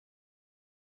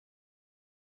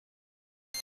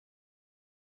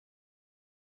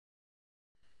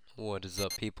What is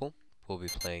up, people? We'll be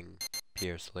playing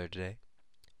Pier today.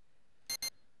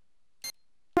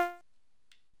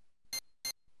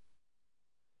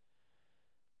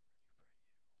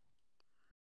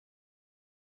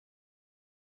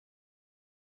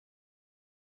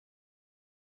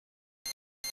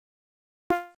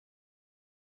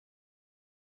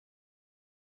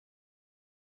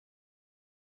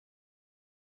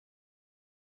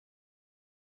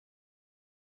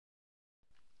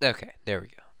 Okay, there we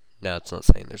go. Now it's not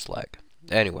saying there's lag.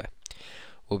 Anyway,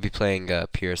 we'll be playing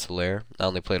Pier. I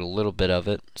only played a little bit of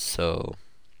it, so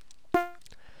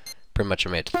pretty much I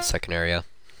made it to the second area,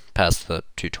 past the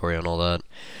tutorial and all that.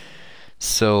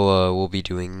 So we'll be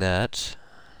doing that.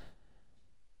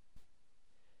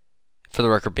 For the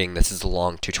record being, this is a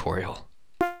long tutorial.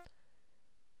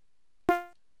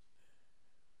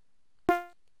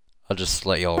 I'll just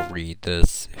let y'all read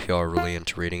this if y'all are really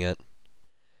into reading it.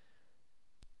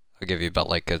 I'll give you about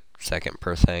like a second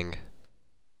per thing.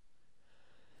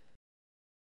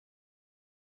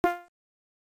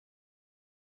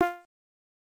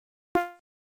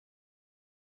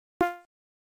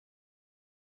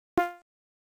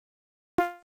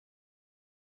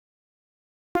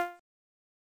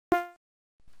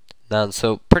 Now,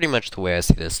 so pretty much the way I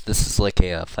see this is like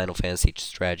a Final Fantasy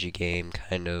strategy game,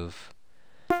 kind of.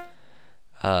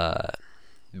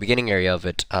 Beginning area of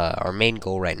it, our main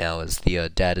goal right now is the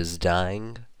dad is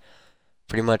dying,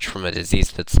 pretty much from a disease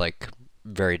that's like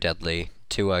very deadly.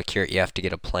 To cure it, you have to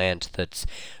get a plant that's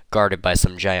guarded by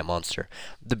some giant monster.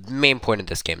 The main point of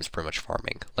this game is pretty much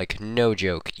farming. Like, no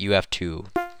joke, you have to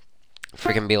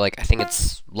freaking be like, I think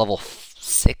it's level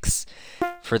 6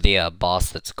 for the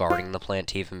boss that's guarding the plant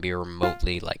to even be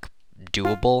remotely, like,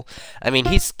 doable. I mean,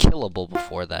 he's killable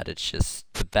before that, it's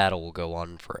just the battle will go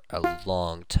on for a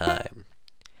long time.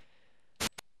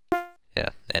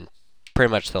 Yeah, and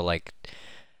pretty much though, like,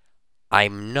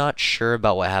 I'm not sure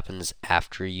about what happens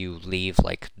after you leave,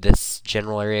 like, this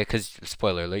general area, because,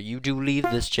 spoiler alert, you do leave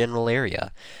this general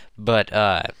area. But,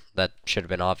 that should have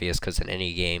been obvious, because in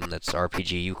any game that's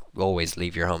RPG, you always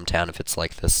leave your hometown if it's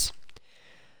like this.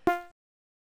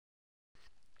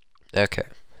 Okay,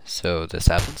 so this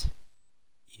happens?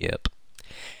 Yep.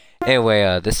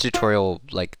 Anyway, this tutorial,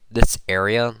 like, this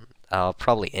area, I'll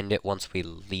probably end it once we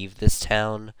leave this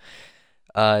town.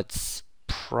 It's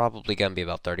probably gonna be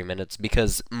about 30 minutes,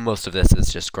 because most of this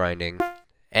is just grinding.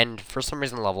 And for some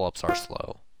reason, level ups are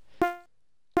slow.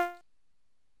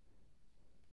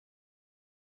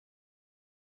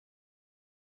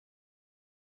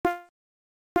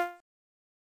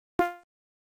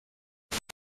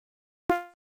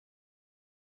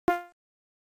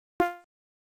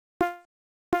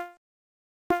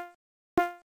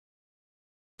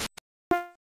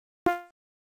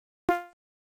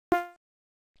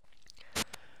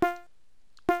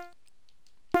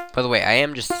 By the way, I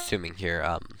am just assuming here,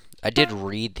 I did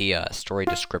read the story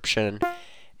description,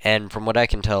 and from what I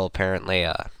can tell, apparently,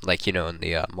 like, you know, in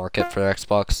the market for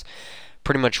Xbox,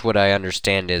 pretty much what I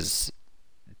understand is,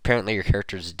 apparently your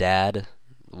character's dad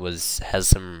has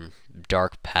some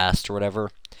dark past or whatever.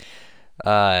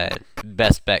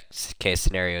 Best bet case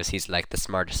scenario is he's like the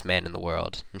smartest man in the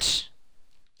world.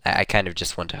 I kind of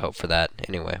just want to hope for that.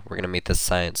 Anyway, we're gonna meet this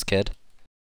science kid.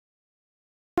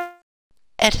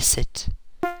 Edison.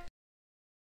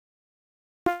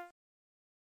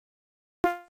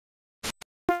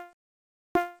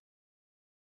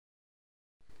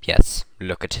 Yes,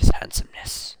 look at his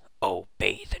handsomeness. Oh,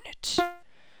 bathe in it.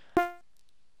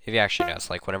 If you actually notice,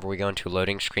 like, whenever we go into a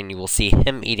loading screen, you will see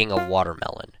him eating a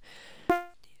watermelon.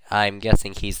 I'm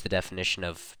guessing he's the definition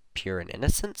of pure and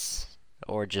innocence?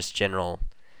 Or just general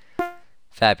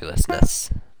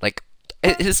fabulousness? Like,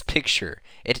 his picture,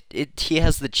 he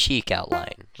has the cheek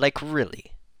outline. Like,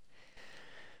 really.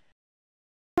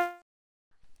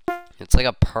 It's like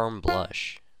a perm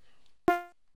blush.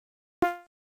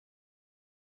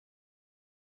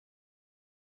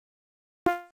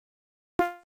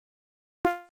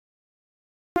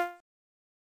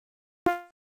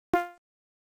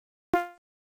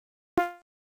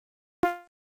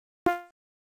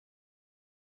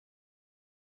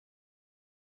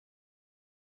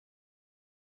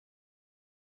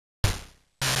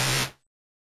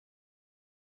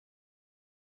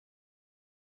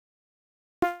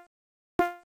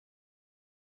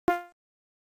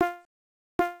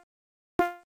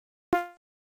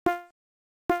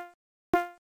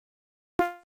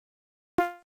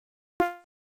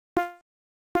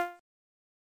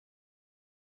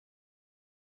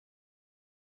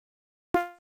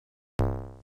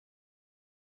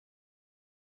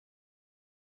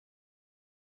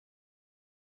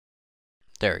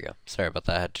 There we go. Sorry about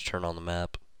that, I had to turn on the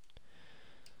map.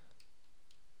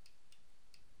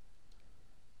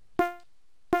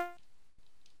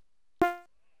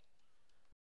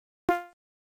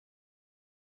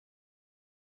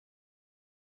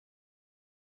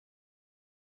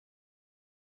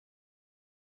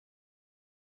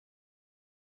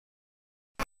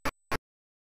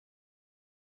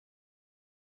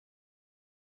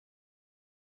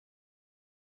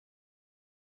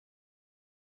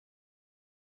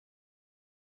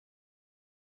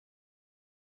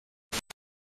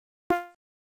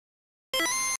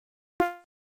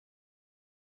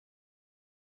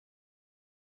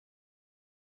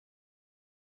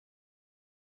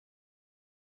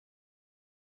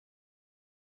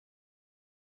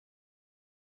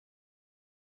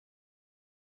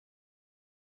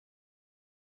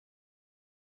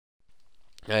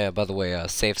 Oh yeah, by the way,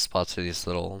 safe spots are these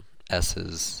little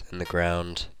S's in the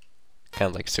ground. Kind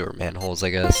of like sewer manholes, I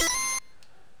guess.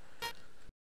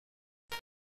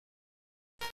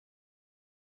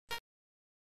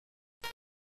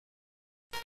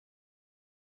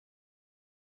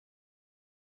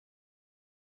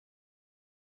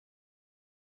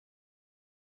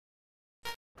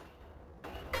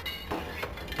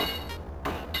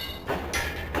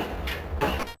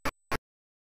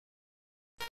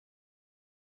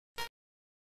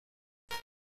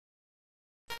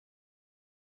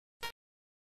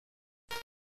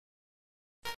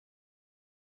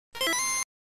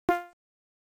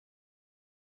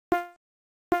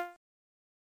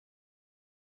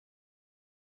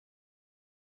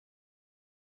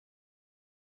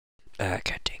 Ah,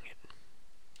 god dang it.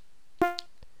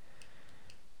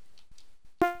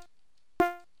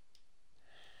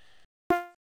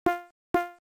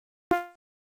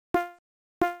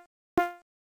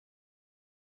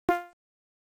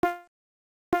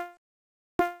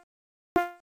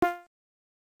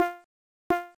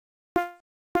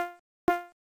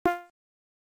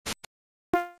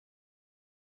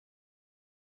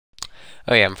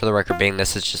 Oh yeah, and for the record being,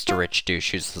 this is just a rich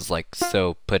douche who's like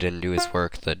so put into his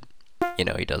work that, you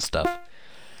know, he does stuff.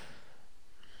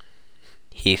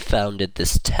 He founded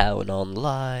this town on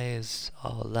lies,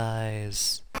 all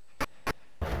lies.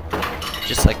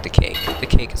 Just like the cake. The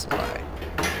cake is a lie.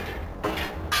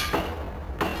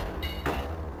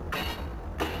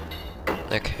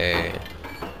 Okay.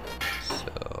 So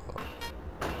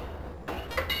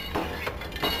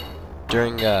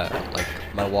during like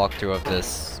my walkthrough of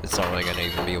this, it's not really gonna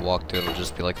even be a walkthrough, it'll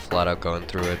just be like flat out going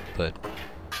through it, but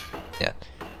yeah.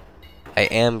 I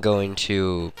am going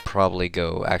to probably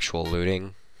go actual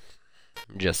looting.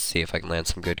 Just see if I can land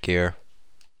some good gear.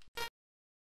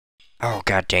 Oh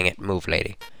god dang it, move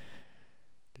lady.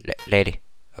 Lady.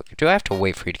 Okay, do I have to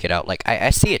wait for you to get out? Like, I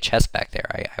see a chest back there.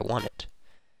 I want it.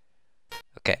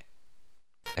 Okay.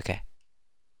 Okay.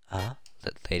 Uh-huh.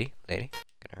 Lady. Gonna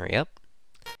hurry up.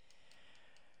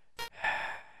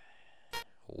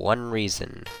 One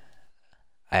reason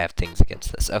I have things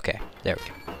against this. Okay, there we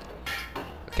go.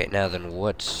 Okay, now then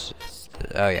what is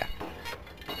the, oh yeah.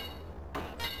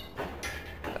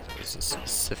 That was a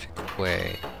specific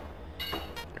way.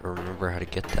 I don't remember how to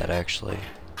get that actually.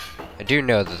 I do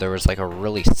know that there was like a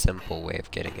really simple way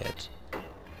of getting it.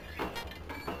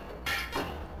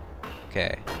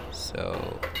 Okay,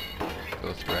 so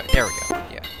go through it. There we go.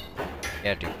 Yeah.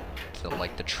 Yeah, dude. So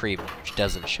like the tree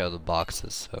doesn't show the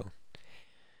boxes, so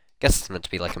guess it's meant to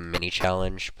be like a mini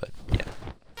challenge, but yeah.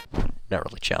 Not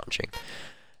really challenging.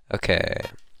 Okay.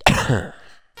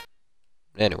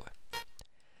 Anyway.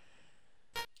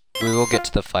 We will get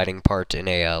to the fighting part in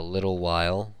a little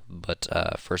while, but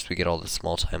first we get all the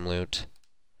small time loot.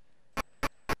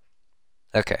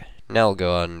 Okay, now we'll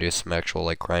go out and do some actual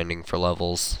like grinding for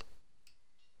levels.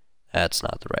 That's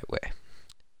not the right way.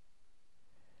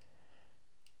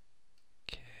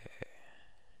 Okay.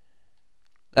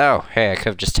 Oh, hey, I could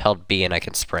have just held B and I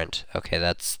can sprint. Okay,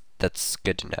 that's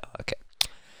good to know. Okay.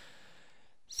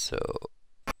 So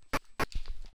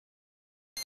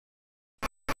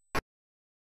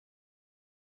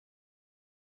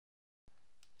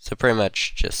pretty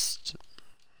much just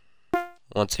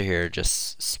once you're here,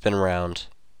 just spin around.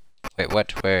 Wait,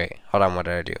 what? Wait, hold on, what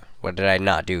did I do? What did I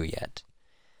not do yet?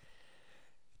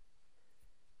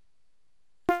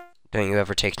 Don't you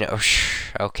ever take no? Oh,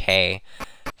 okay.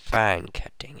 Fine,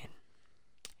 god dang it.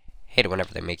 Hate it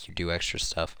whenever they make you do extra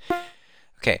stuff.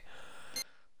 Okay.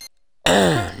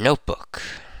 Notebook.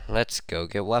 Let's go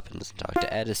get weapons and talk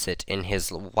to Edison in his...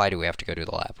 Why do we have to go to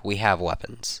the lab? We have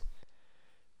weapons.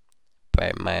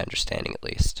 By my understanding, at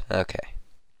least. Okay.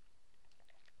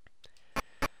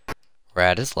 We're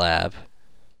at his lab.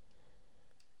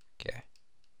 Okay.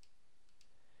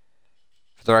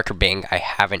 For the record being, I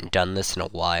haven't done this in a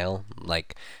while.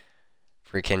 Like,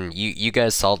 freaking... You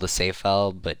guys saw the save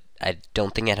file, but I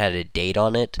don't think it had a date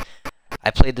on it. I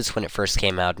played this when it first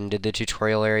came out and did the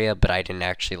tutorial area, but I didn't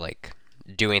actually, like,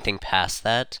 do anything past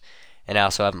that. And I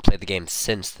also haven't played the game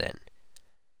since then.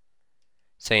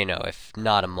 So, you know, if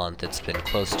not a month, it's been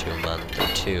close to a month or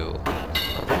two.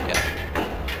 So, yeah.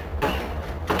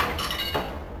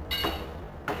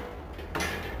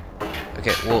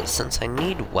 Okay, well, since I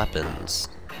need weapons,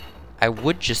 I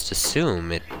would just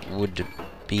assume it would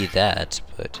be that,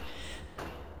 but...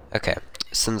 Okay,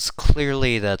 since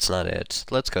clearly that's not it,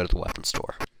 let's go to the weapon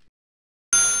store.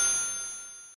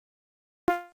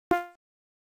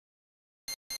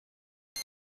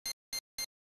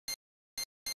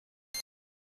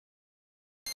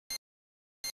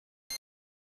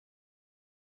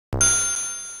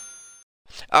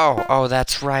 Oh,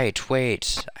 that's right.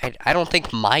 Wait. I don't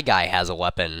think my guy has a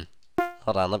weapon.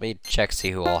 Hold on, let me check,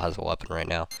 see who all has a weapon right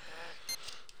now.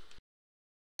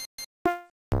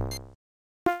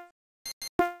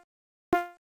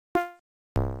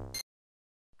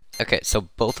 Okay, so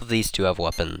both of these two have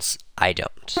weapons. I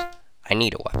don't. I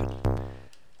need a weapon.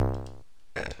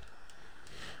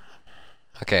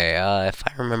 Okay, if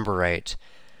I remember right,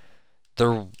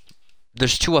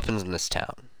 there's two weapons in this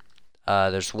town.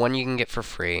 There's one you can get for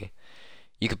free.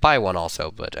 You could buy one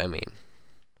also, but I mean,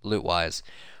 loot-wise.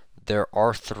 There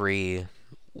are three.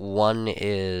 One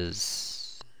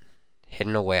is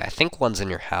hidden away. I think one's in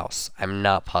your house. I'm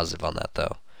not positive on that,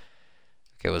 though.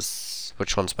 Okay,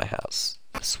 which one's my house?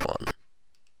 This one.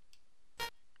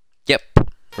 Yep,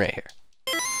 right here.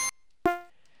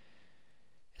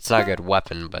 It's not a good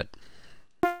weapon, but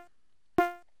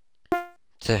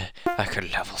I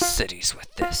could level cities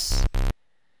with this.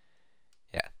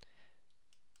 Yeah.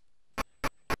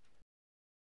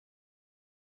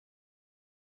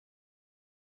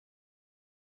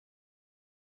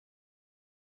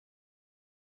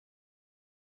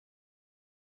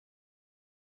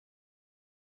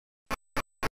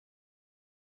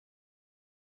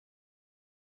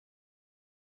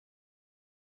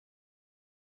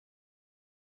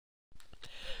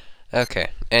 Okay,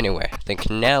 anyway, I think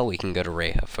now we can go to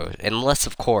Reha. Unless,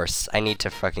 of course, I need to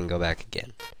fucking go back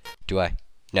again. Do I?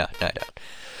 No, I don't.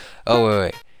 Oh,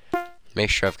 wait. Make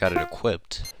sure I've got it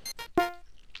equipped. Can't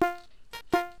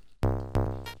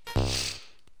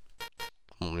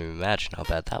even imagine how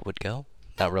bad that would go.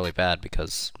 Not really bad,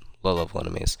 because low-level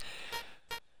enemies.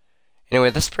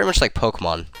 Anyway, this is pretty much like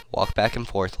Pokemon. Walk back and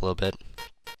forth a little bit.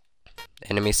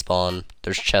 Enemy spawn.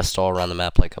 There's chests all around the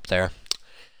map, like up there.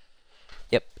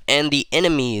 Yep, and the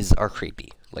enemies are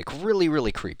creepy. Like, really,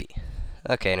 really creepy.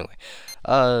 Okay, anyway.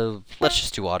 Let's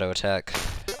just do auto attack.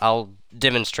 I'll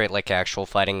demonstrate, like, actual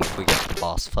fighting if we get to the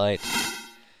boss fight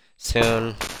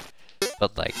soon.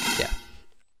 But, like, yeah.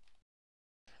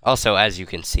 Also, as you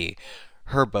can see,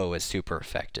 her bow is super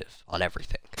effective on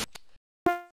everything.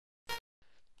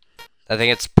 I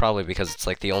think it's probably because it's,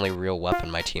 like, the only real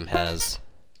weapon my team has.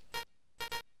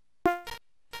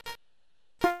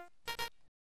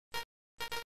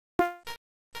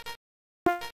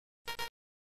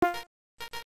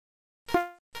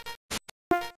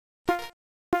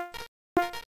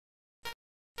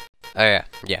 Oh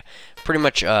yeah. Pretty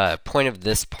much, point of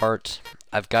this part,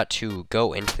 I've got to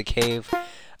go into the cave.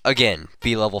 Again,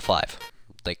 be level 5.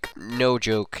 Like, no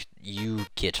joke, you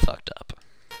get fucked up.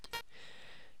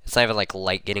 It's not even like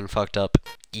light getting fucked up.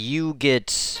 You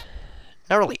get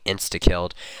not really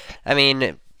insta-killed. I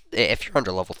mean, if you're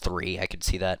under level 3, I could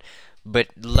see that. But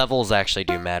levels actually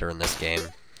do matter in this game.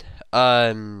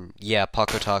 Yeah,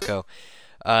 Paco Taco.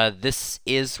 This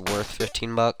is worth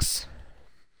 15 bucks.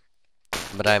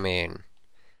 But I mean,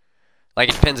 like,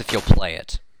 it depends if you'll play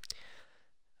it.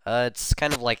 It's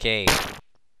kind of like a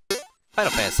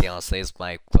Final Fantasy, honestly, is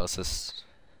my closest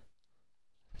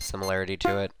similarity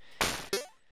to it.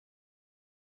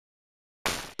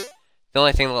 The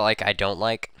only thing that, like, I don't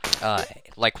like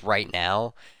right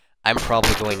now, I'm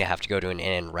probably going to have to go to an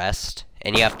inn and rest,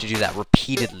 and you have to do that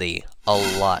repeatedly a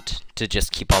lot to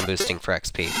just keep on boosting for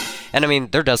XP. And I mean,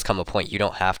 there does come a point you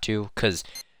don't have to, because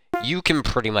you can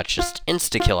pretty much just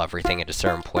insta-kill everything at a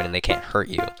certain point and they can't hurt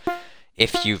you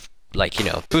if you've, like, you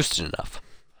know, boosted enough.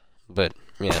 But,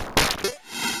 yeah.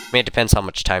 I mean, it depends how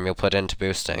much time you'll put into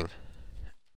boosting.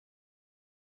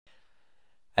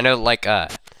 I know, like,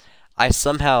 I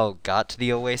somehow got to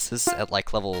the Oasis at,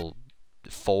 like, level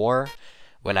 4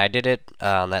 when I did it,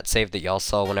 on that save that y'all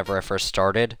saw whenever I first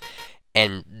started,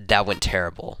 and that went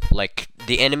terrible. Like,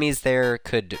 the enemies there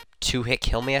could 2-hit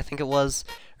kill me, I think it was,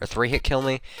 or 3-hit kill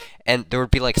me, and there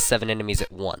would be, like, 7 enemies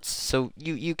at once, so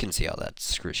you can see how that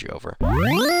screws you over.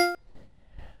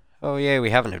 Oh, yay, we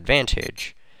have an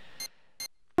advantage.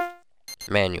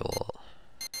 Manual.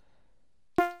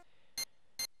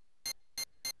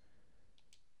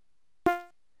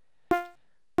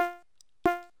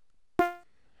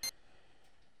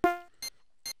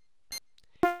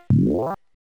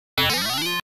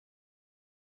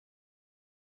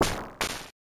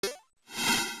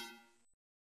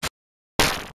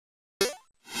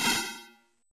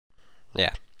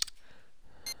 Yeah.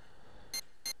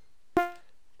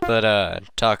 But,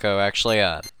 Taco, actually,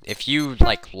 if you,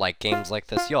 like games like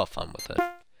this, you'll have fun with it.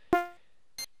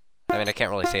 I mean, I can't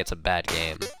really say it's a bad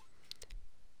game.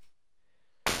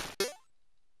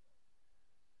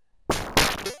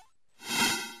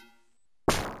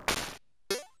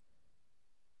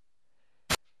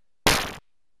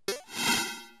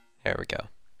 There we go.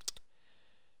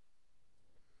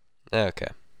 Okay.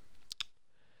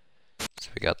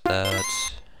 So we got that.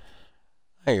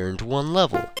 I earned 1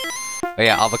 level. Oh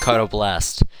yeah, Avocado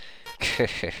Blast.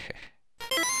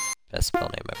 Best spell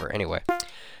name ever. Anyway.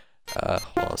 Hold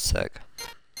on a sec.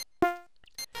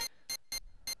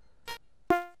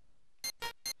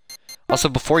 Also,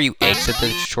 before you exit the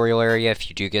tutorial area, if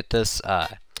you do get this,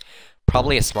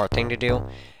 probably a smart thing to do.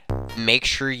 Make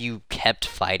sure you kept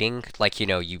fighting, like, you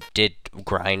know, you did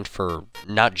grind for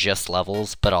not just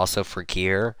levels, but also for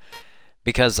gear.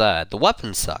 Because, the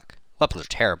weapons suck. Weapons are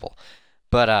terrible.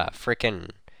 But, frickin',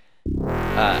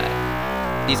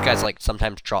 these guys, like,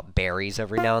 sometimes drop berries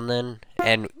every now and then.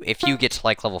 And if you get to,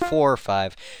 like, level 4 or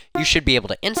 5, you should be able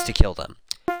to insta-kill them.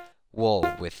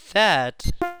 Well, with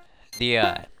that,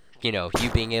 the, you know,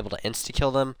 you being able to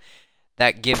insta-kill them,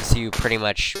 that gives you pretty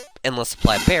much endless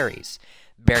supply of berries.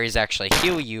 Berries actually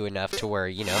heal you enough to where,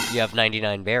 you know, you have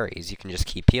 99 berries. You can just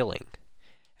keep healing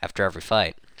after every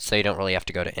fight. So you don't really have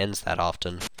to go to ends that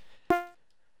often.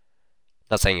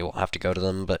 Not saying you won't have to go to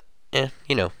them, but,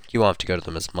 you know, you won't have to go to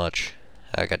them as much.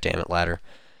 God damn it, ladder.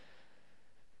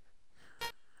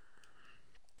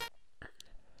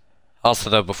 Also,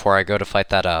 though, before I go to fight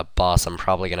that boss, I'm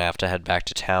probably gonna have to head back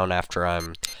to town after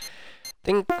I'm...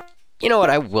 you know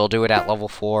what, I will do it at level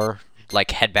 4.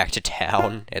 Like, head back to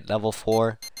town at level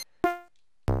 4.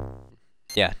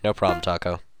 Yeah, no problem,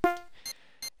 Taco.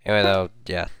 Anyway, though,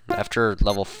 yeah, after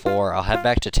level 4, I'll head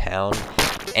back to town.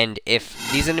 And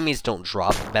if these enemies don't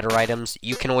drop better items,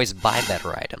 you can always buy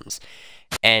better items.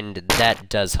 And that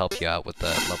does help you out with the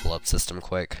level up system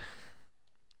quick.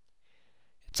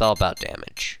 It's all about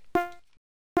damage.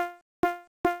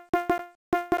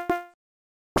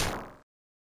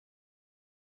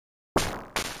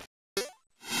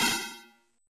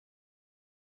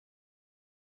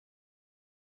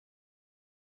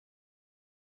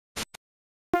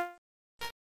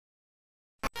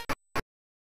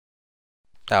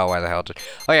 Oh, why the hell did...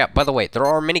 Oh yeah, by the way, there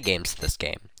are mini-games to this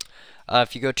game.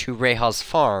 If you go to Rayha's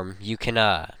farm, you can,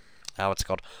 what's it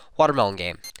called? Watermelon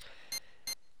game.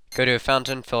 Go to a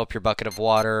fountain, fill up your bucket of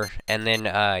water, and then,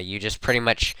 you just pretty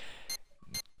much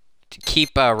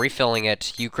keep, refilling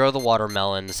it. You grow the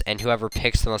watermelons, and whoever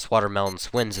picks the most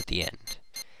watermelons wins at the end.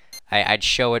 I'd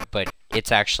show it, but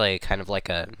it's actually kind of like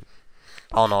a...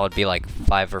 All in all, it'd be like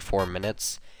 5 or 4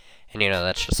 minutes. And, you know,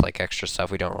 that's just, like, extra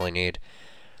stuff we don't really need.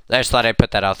 I just thought I'd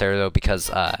put that out there, though,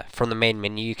 because from the main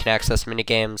menu you can access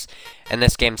minigames, and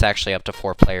this game's actually up to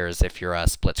 4 players if you're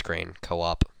split-screen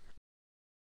co-op.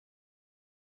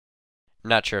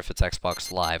 Not sure if it's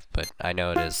Xbox Live, but I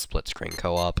know it is split-screen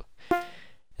co-op.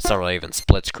 It's not really even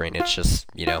split-screen, it's just,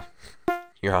 you know,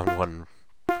 you're on one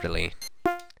really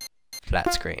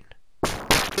flat screen.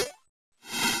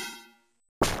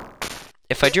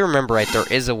 If I do remember right,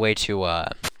 there is a way to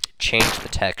change the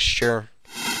texture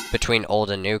between old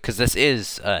and new, because this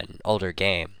is an older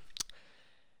game.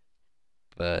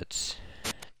 But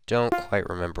don't quite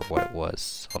remember what it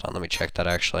was. Hold on, let me check that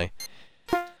actually.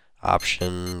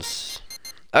 Options.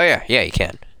 Oh yeah, you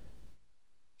can.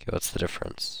 Okay, what's the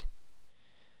difference?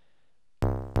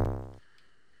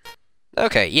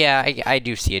 Okay, yeah, I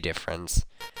do see a difference.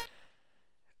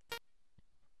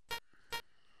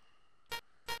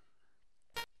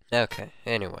 Okay,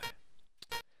 anyway.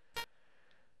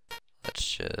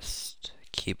 Let's just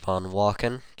keep on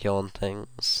walking, killing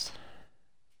things.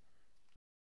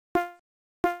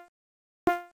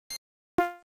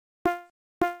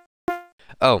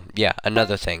 Oh, yeah,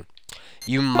 another thing.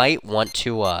 You might want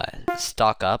to,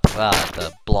 stock up,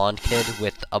 the blonde kid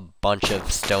with a bunch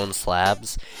of stone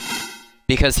slabs.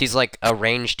 Because he's, like, a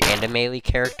ranged and a melee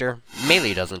character.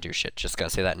 Melee doesn't do shit, just gotta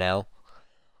say that now.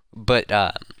 But,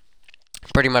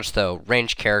 pretty much, though,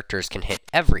 ranged characters can hit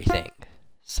everything.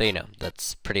 So, you know,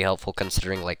 that's pretty helpful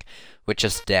considering, like, with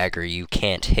just dagger, you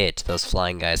can't hit those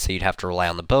flying guys, so you'd have to rely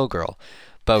on the bow girl.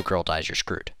 Bow girl dies, you're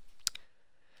screwed.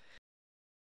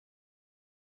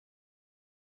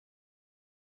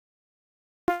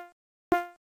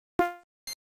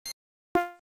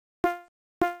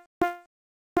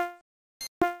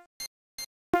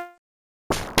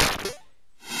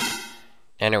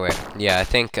 Anyway, yeah, I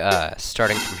think,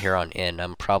 starting from here on in,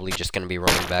 I'm probably just gonna be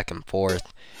running back and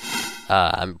forth.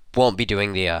 I won't be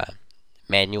doing the,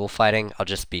 manual fighting, I'll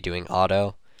just be doing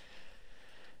auto.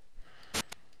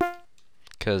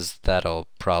 Because that'll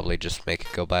probably just make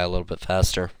it go by a little bit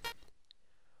faster.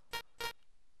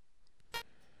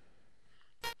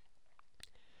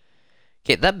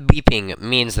 Okay, that beeping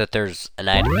means that there's an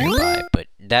item nearby, but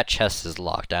that chest is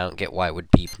locked. I don't get why it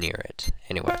would beep near it.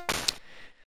 Anyway.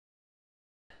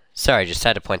 Sorry, just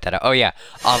had to point that out. Oh yeah,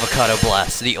 Avocado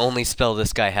Blast, the only spell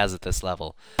this guy has at this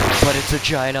level. But it's a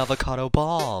giant avocado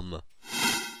bomb!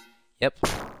 Yep.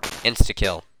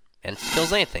 Insta-kill.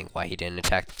 Insta-kills anything. Why he didn't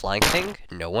attack the flying thing,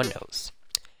 no one knows.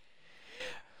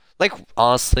 Like,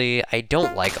 honestly, I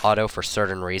don't like auto for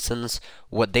certain reasons.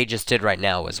 What they just did right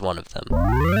now is one of them.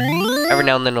 Every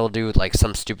now and then it'll do, like,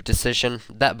 some stupid decision.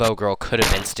 That bow girl could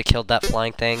have insta-killed that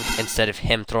flying thing, instead of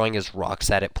him throwing his rocks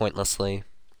at it pointlessly.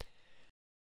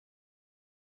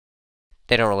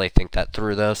 They don't really think that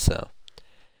through, though, so...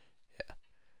 yeah.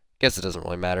 Guess it doesn't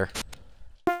really matter.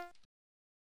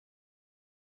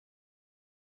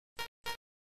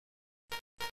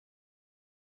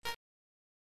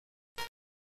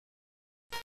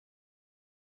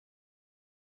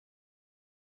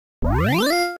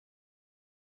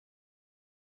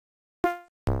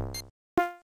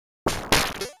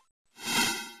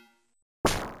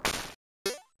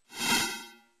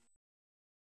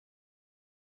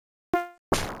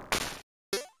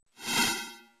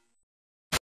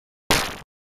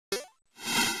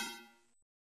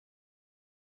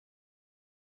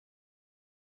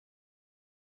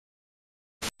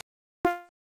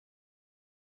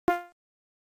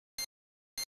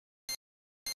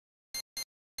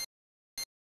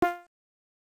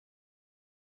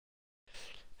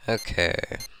 Okay,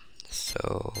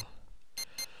 so...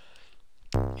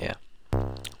 yeah.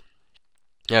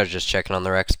 I was just checking on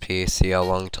their XP, see how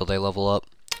long till they level up.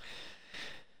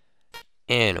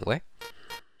 Anyway.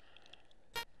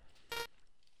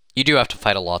 You do have to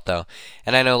fight a lot, though.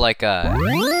 And I know, like,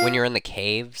 when you're in the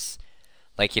caves,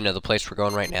 like, you know, the place we're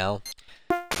going right now,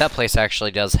 that place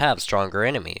actually does have stronger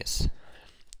enemies.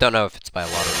 Don't know if it's by a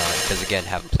lot or not, because, again,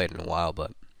 haven't played in a while,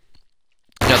 but...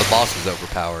 you know, the boss is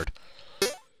overpowered.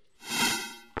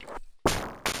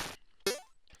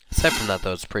 Aside from that,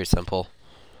 though, it's pretty simple.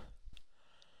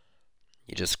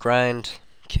 You just grind,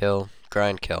 kill,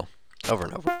 over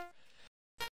and over.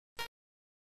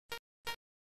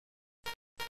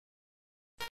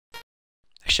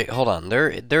 Actually, hold on.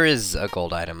 There is a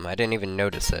gold item. I didn't even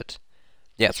notice it.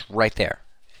 Yeah, it's right there.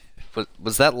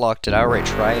 Was that locked? Did I already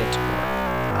try it?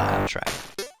 I'll try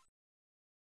it.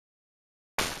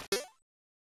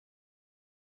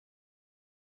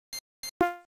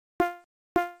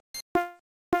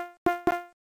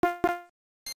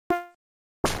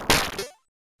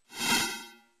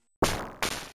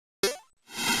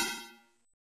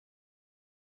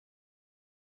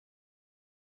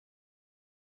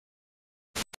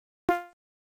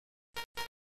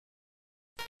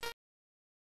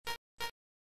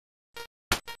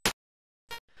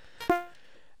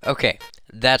 Okay,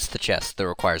 that's the chest that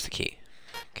requires the key.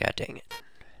 God dang it.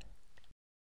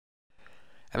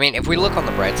 I mean, if we look on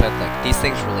the bright side, like, these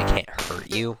things really can't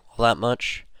hurt you all that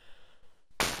much.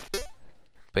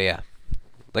 But yeah.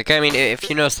 Like, I mean, if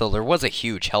you notice, though, there was a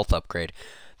huge health upgrade.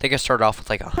 I think I started off with,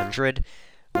 like, 100.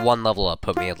 One level up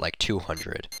put me at, like,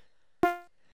 200.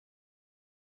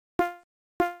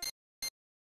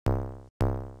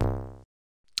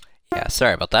 Yeah,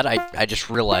 sorry about that. I just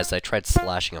realized I tried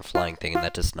slashing a flying thing, and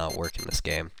that does not work in this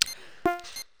game.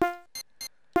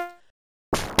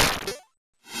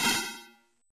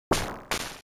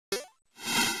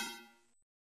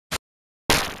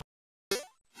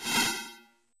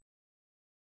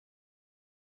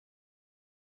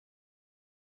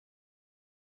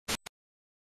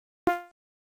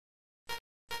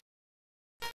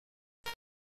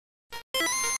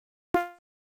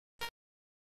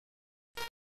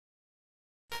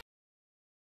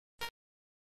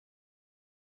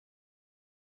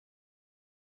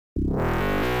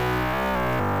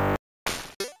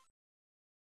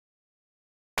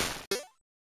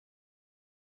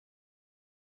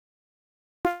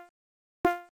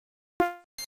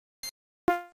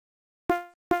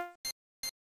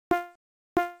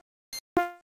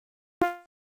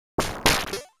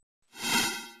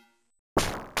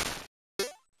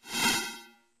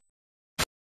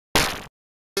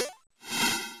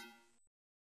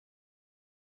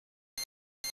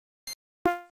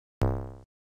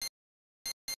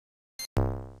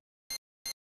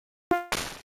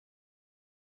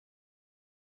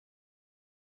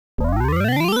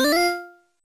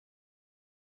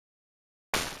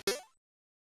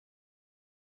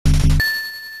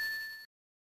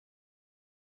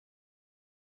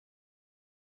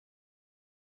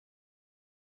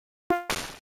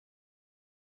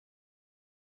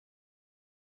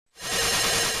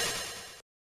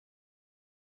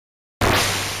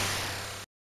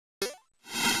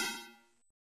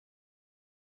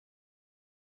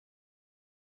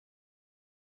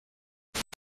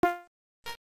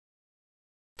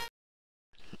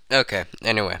 Okay,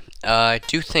 anyway. I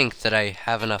do think that I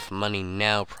have enough money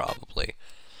now, probably,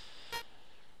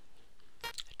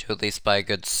 to at least buy a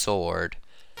good sword.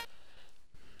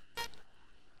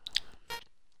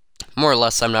 more or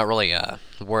less, I'm not really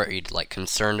worried, like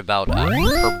concerned about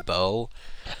her bow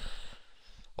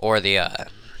or the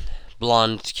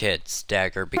blonde kid's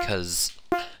dagger, because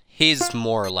he's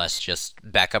more or less just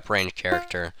backup range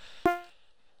character,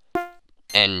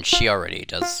 and she already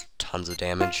does tons of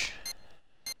damage.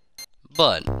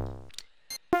 But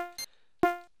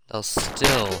they'll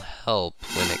still help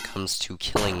when it comes to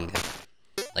killing,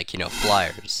 like, you know,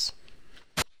 flyers.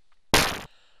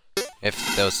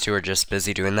 If those two are just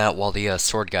busy doing that while the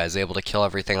sword guy is able to kill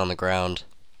everything on the ground.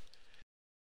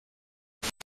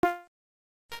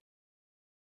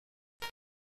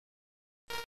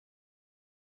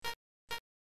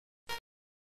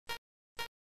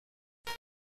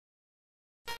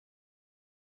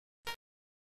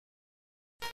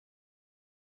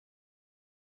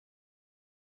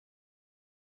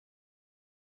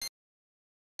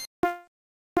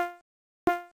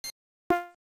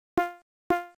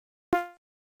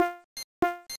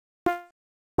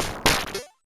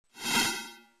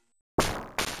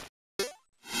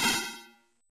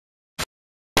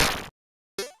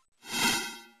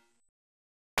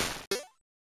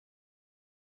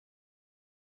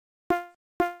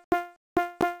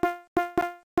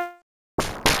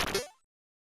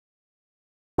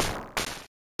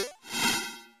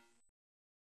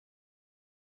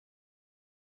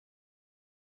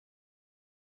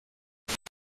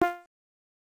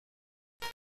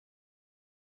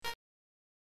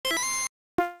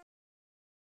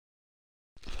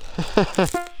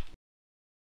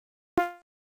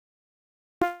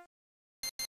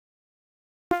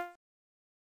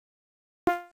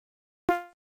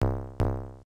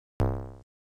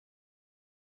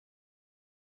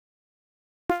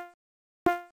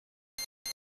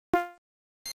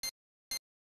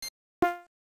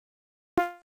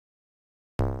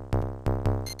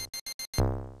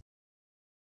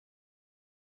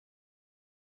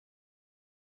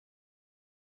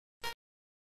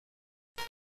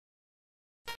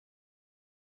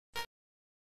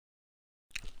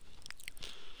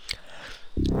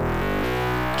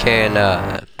 Okay,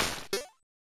 and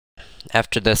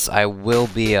after this, I will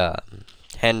be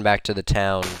heading back to the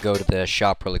town, go to the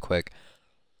shop really quick,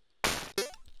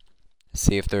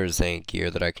 see if there's any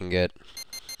gear that I can get.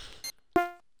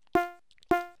 Oh,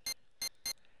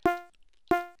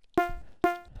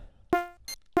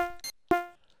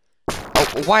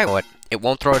 why? What? It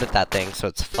won't throw it at that thing, so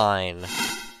it's fine.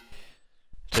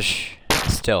 Just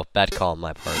still, bad call on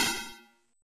my part.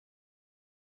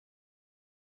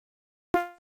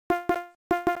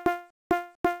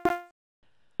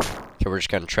 Okay, we're just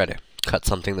gonna try to cut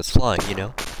something that's flying, you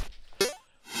know?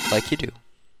 Like you do.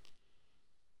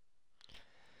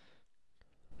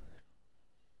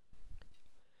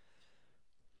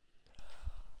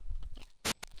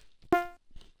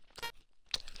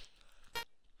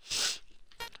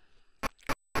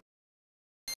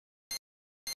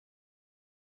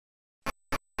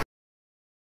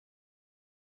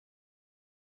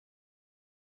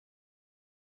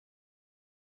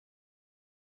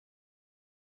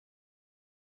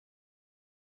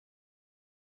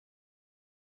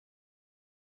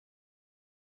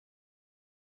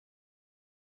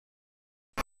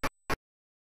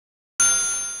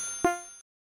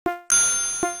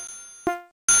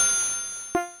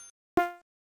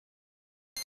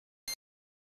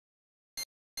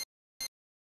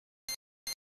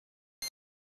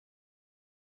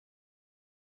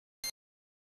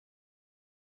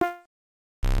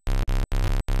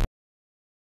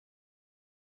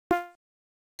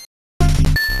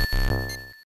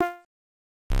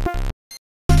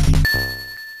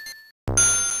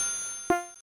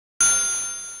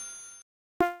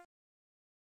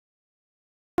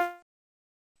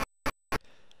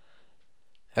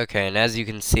 Okay, and as you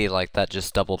can see, like, that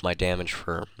just doubled my damage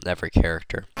for every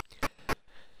character.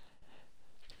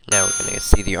 Now we're gonna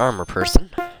see the armor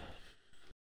person.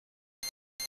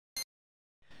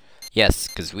 Yes,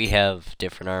 because we have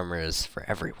different armors for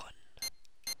everyone.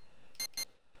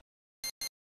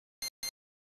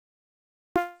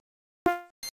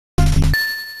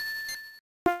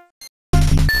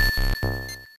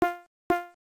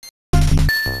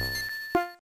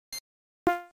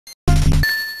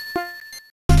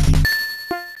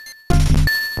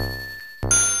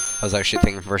 I was actually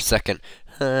thinking for a second,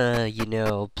 you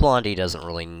know, Blondie doesn't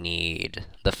really need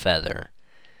the feather.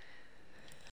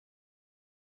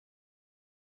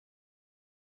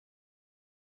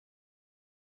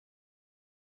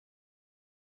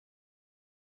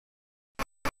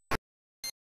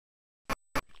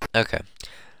 Okay.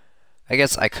 I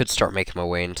guess I could start making my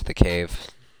way into the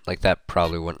cave. Like, that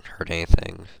probably wouldn't hurt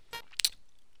anything.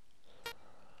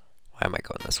 Why am I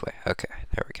going this way? Okay,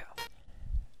 there we go.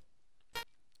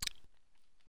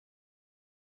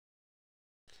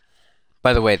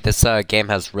 By the way, this game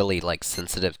has really, like,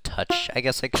 sensitive touch, I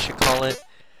guess I should call it.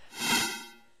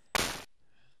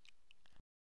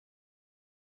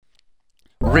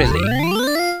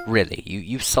 Really,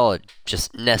 you saw it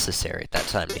just necessary at that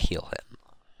time to heal him.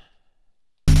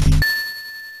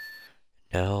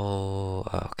 No,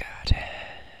 oh god.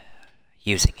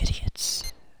 Using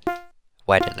idiots.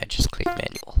 Why didn't I just click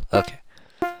manual? Okay.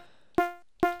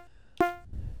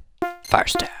 Fire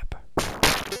stab.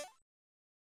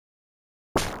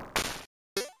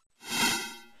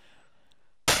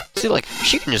 See, like,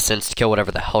 she can just insta-kill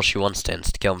whatever the hell she wants to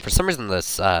insta-kill, and for some reason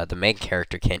this, the main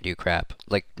character can't do crap.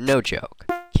 Like, no joke.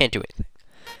 Can't do anything.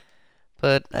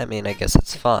 But, I mean, I guess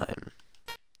it's fine.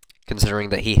 Considering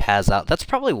that he has that's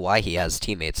probably why he has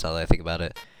teammates, now that I think about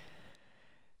it.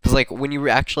 Because, like, when you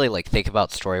actually, like, think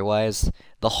about story-wise,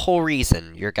 the whole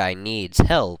reason your guy needs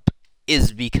help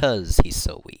is because he's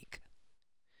so weak.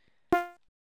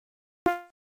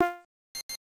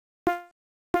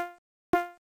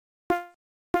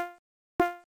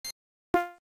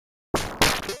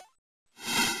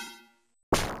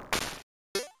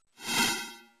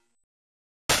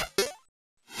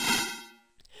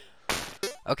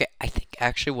 Okay, I think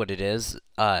actually what it is,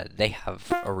 they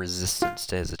have a resistance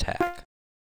to his attack.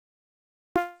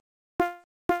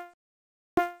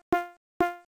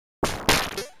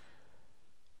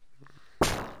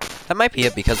 That might be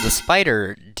it, because the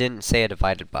spider didn't say a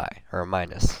divided by, or a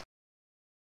minus.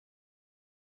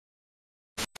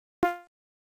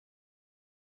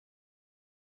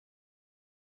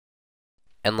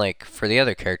 And, like, for the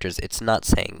other characters, it's not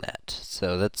saying that,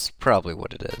 so that's probably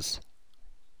what it is.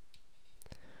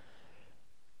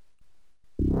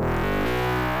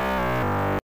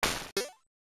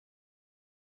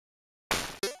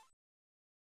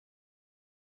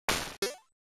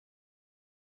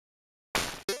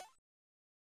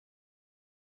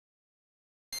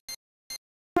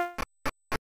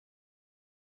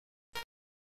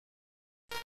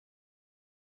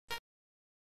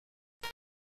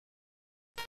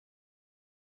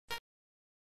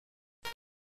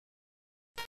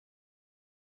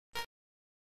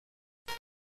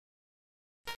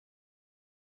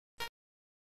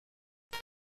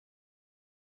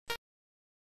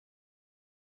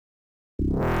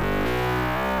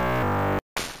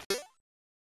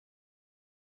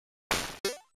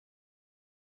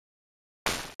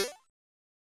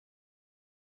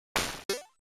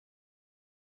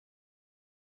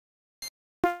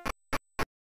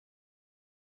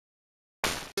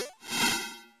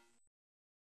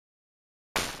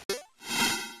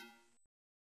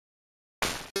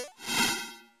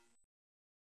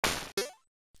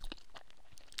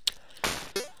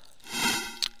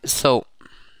 So,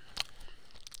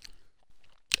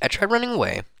 I tried running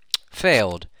away,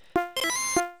 failed,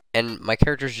 and my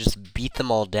characters just beat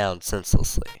them all down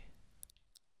senselessly.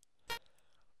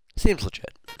 Seems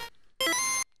legit.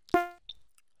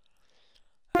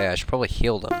 Yeah, I should probably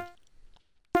heal them.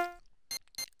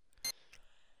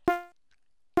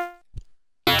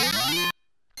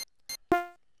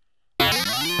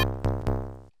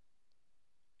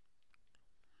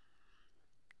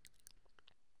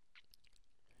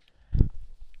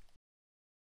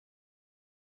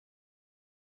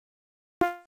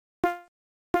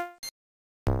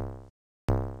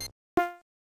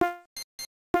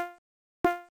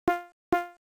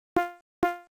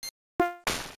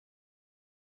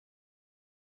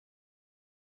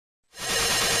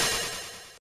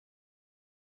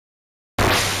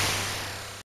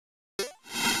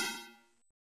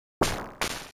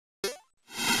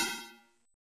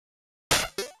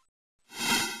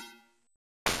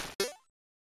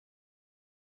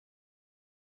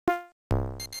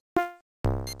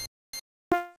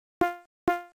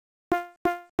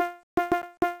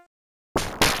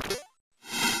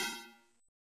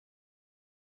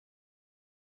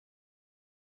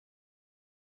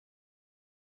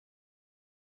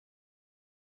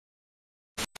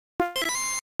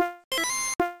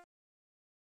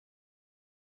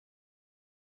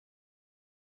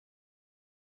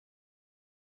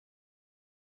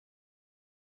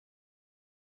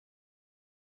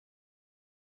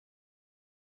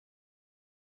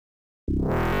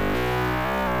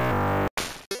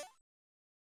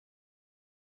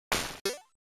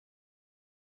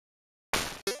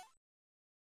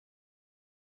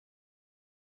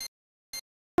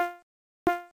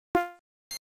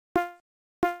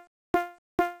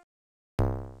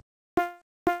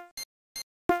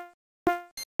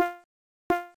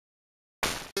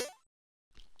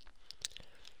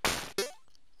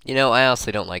 You know, I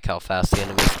honestly don't like how fast the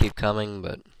enemies keep coming,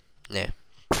 but, yeah,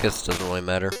 I guess it doesn't really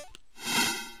matter.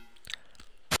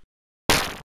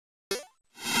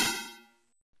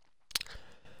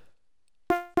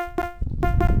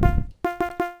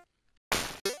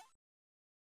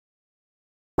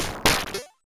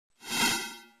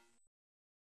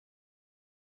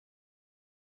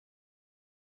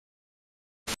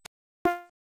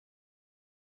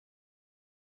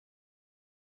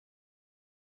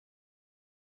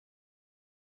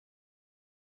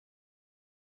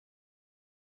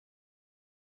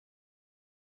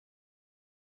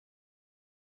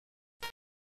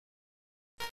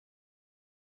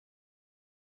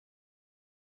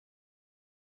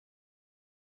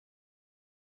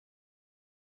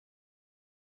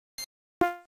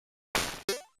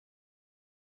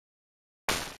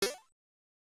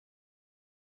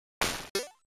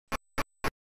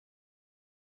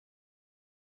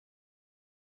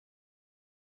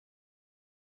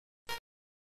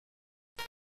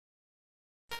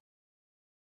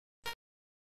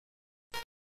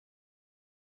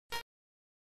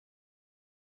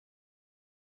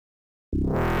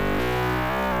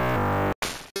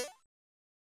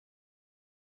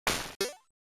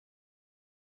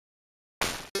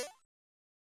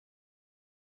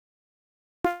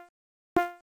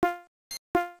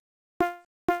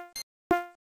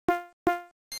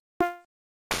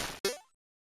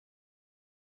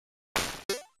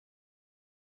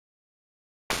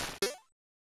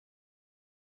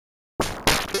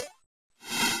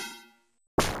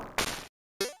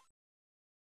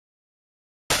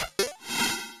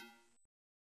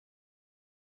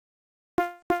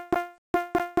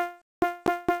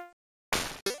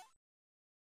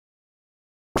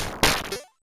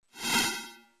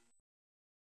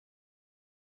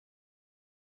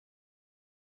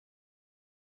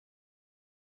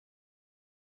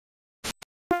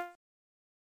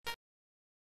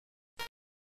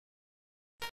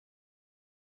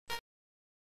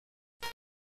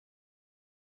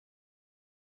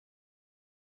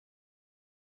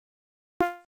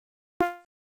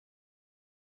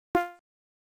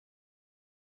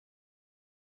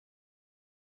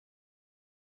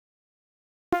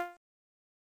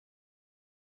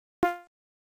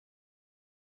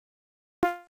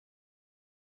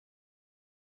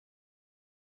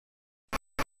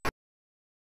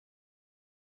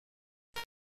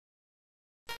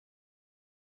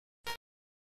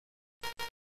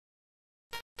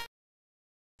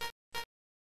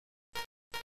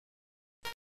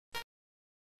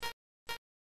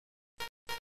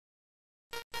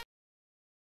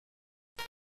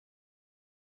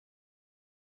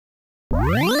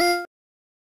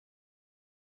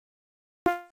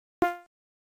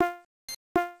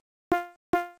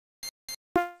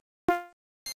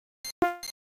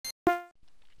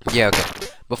 Yeah, okay.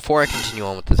 Before I continue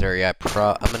on with this area,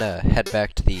 I'm gonna head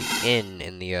back to the inn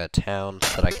in the town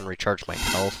so that I can recharge my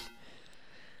health.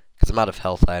 Because I'm out of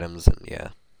health items, and yeah,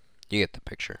 you get the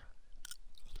picture.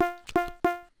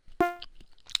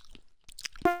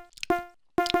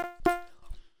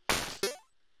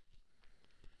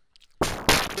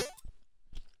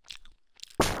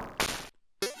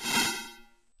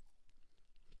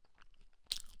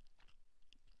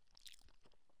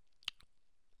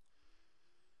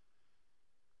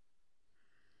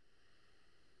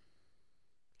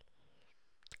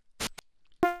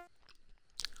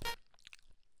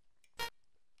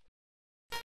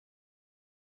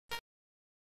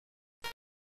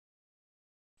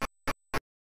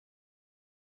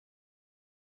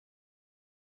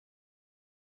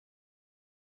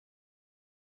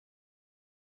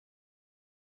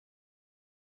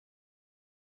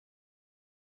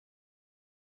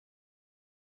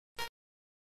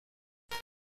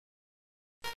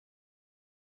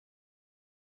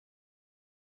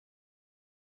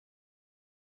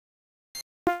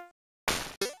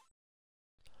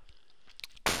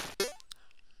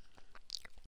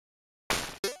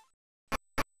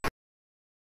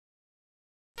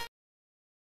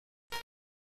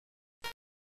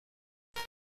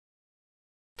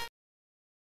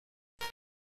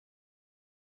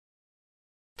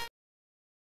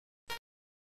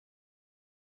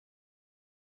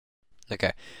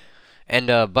 Okay.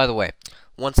 And, by the way,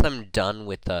 once I'm done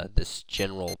with, this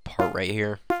general part right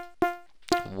here,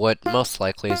 what most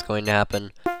likely is going to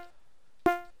happen,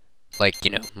 like,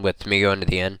 you know, with me going to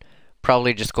the end,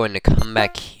 probably just going to come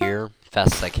back here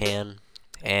fast as I can,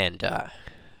 and,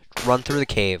 run through the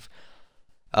cave.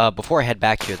 Before I head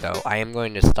back here, though, I am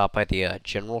going to stop by the,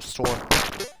 general store,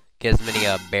 get as many,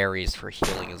 berries for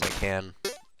healing as I can.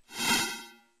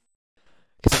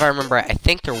 Because if I remember, I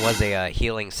think there was a,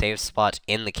 healing save spot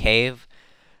in the cave,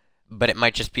 but it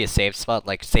might just be a save spot,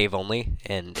 like save only,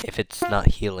 and if it's not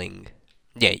healing,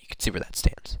 yeah, you can see where that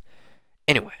stands.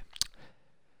 Anyway,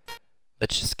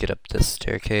 let's just get up this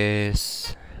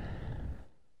staircase.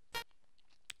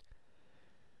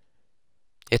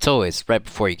 It's always right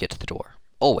before you get to the door.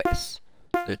 Always.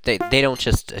 They don't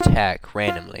just attack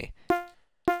randomly.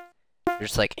 They're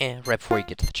just like, right before you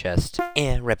get to the chest.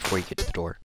 Right before you get to the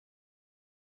door.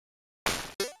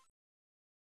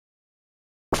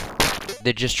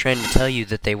 They're just trying to tell you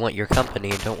that they want your company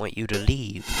and don't want you to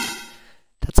leave.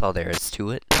 That's all there is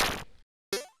to it.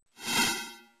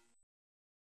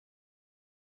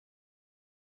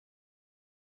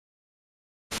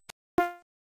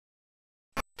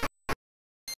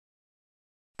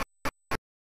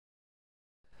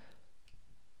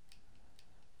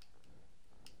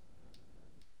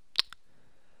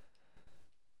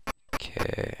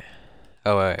 Okay.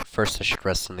 Oh, wait, first I should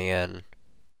rest in the inn.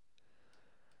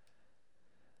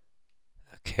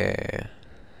 Okay.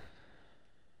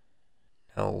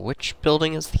 Now, which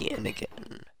building is the inn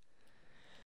again?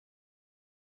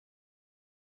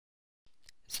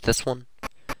 Is it this one?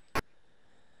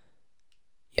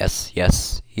 Yes,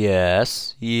 yes,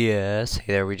 yes, yes.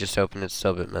 Hey there, we just opened it,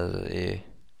 so a bit messy.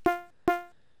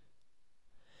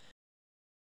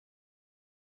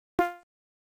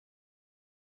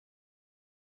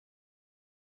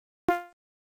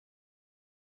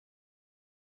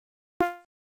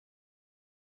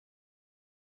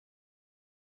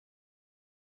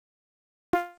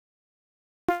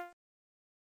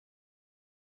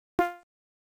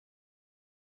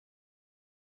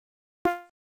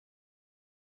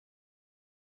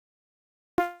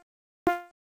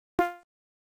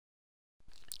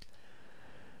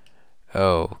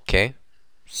 Okay,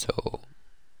 so...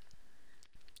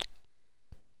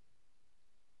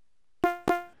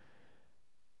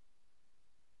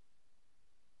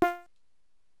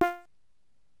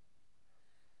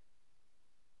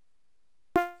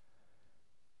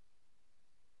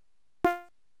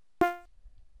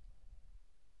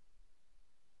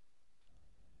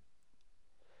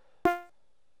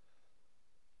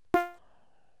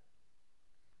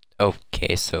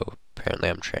 Okay, so apparently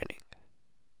I'm training.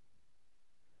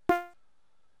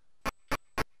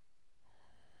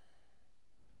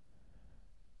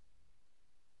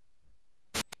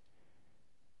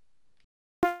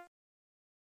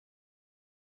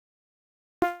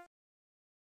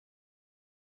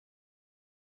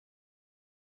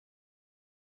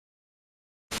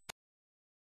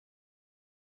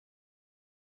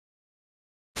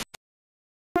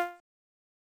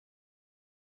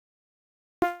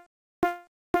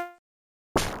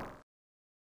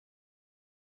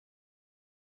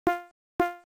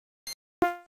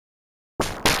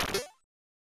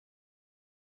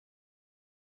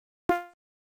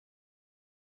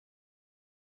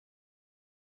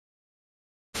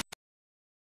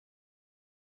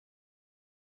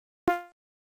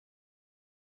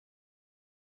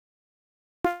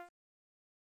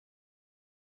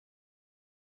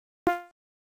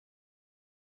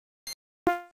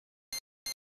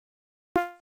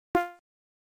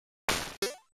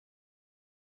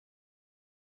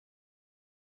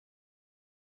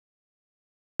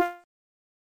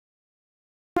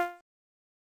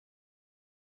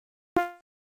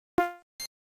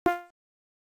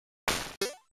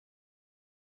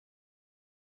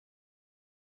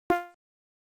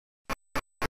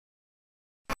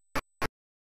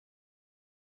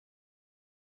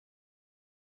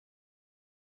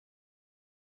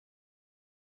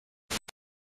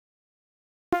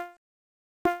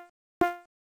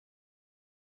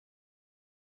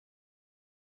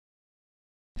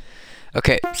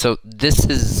 Okay, so this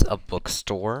is a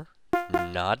bookstore,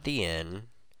 not the inn.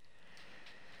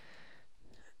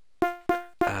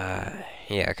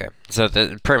 Yeah, okay. So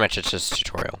pretty much it's just a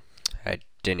tutorial. I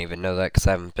didn't even know that because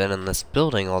I haven't been in this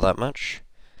building all that much.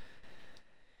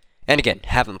 And again,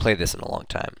 haven't played this in a long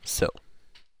time, so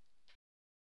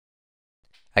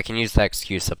I can use that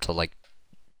excuse up to like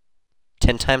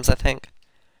 10 times, I think.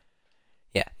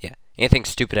 Yeah. Anything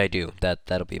stupid I do,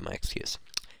 that'll be my excuse.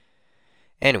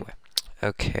 Anyway,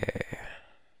 okay.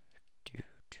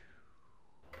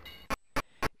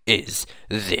 Is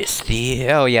this the...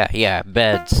 Oh, yeah,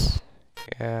 beds.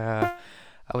 Yeah,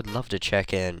 I would love to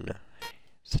check in.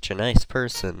 Such a nice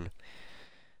person.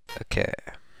 Okay,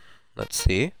 let's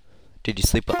see. Did you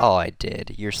sleep? Oh, I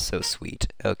did. You're so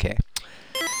sweet. Okay.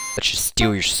 Let's just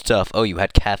steal your stuff. Oh, you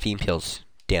had caffeine pills.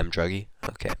 Damn druggie.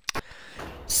 Okay.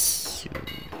 So,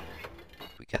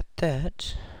 we got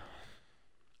that.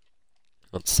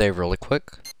 Let's save really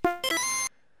quick.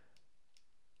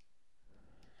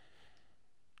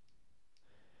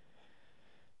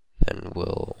 Then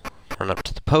we'll run up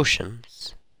to the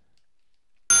potions.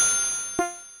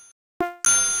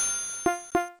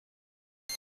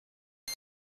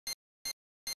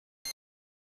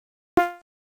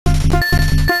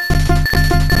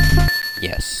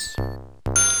 Yes.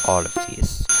 All of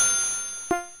these.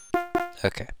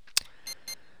 Okay.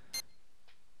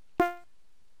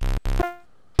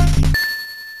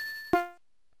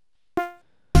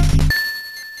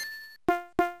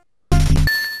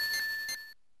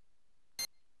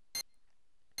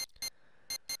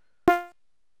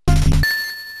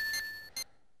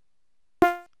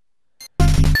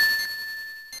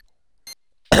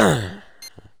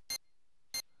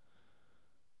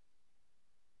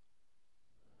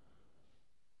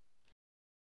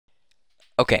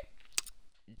 Okay.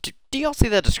 Do y'all see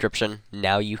that description?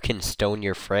 Now you can stone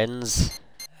your friends?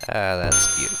 Ah,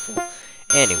 that's beautiful.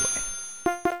 Anyway.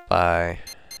 Bye.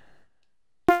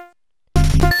 I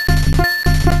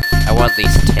want at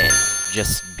least 10,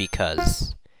 just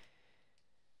because.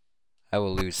 I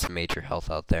will lose some major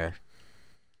health out there.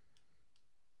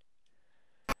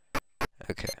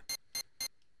 Okay.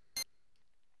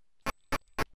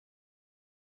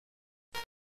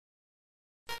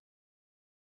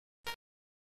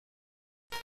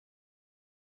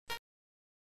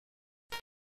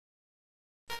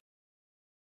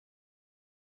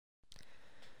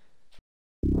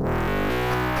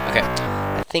 Okay.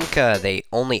 I think they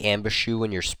only ambush you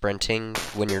when you're sprinting.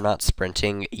 When you're not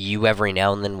sprinting, you every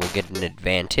now and then will get an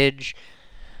advantage.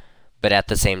 But at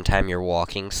the same time, you're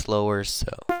walking slower, so...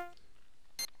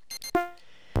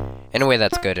 In a way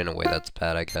that's good, in a way that's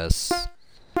bad, I guess.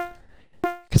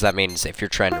 Because that means if you're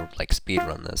trying to, like,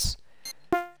 speedrun this,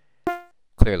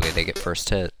 clearly they get first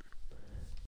hit.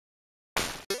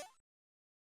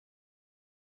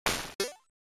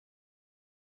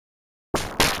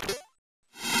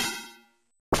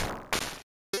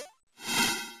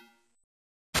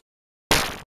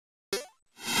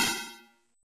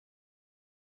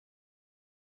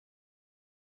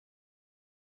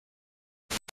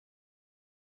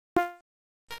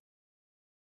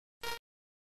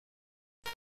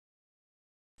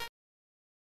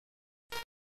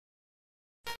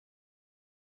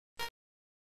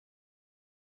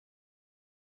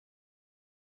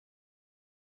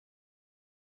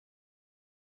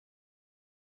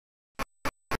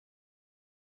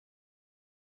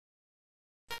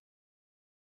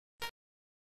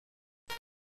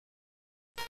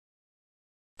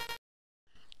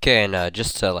 Okay, and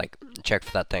just to, like, check for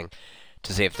that thing,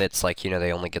 to see if it's, like, you know,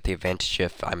 they only get the advantage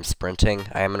if I'm sprinting,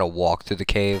 I am gonna walk through the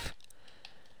cave.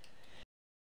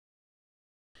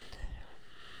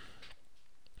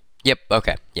 Yep,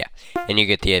 okay, yeah. And you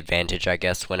get the advantage, I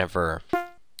guess, whenever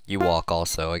you walk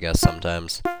also, I guess,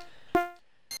 sometimes. I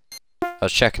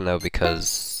was checking, though,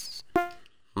 because it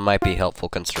might be helpful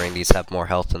considering these have more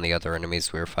health than the other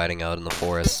enemies we were fighting out in the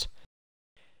forest.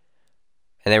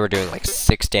 And they were doing, like,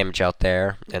 6 damage out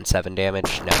there, and 7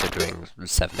 damage. Now they're doing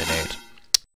 7 and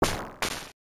 8.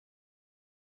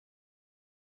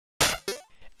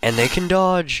 And they can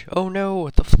dodge! Oh no,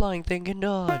 the flying thing can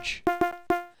dodge!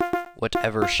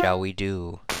 Whatever shall we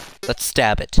do? Let's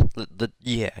stab it.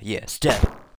 Yeah, stab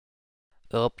it.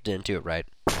 Oh, didn't do it right.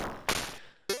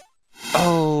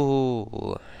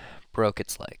 Oh! Broke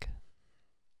its leg.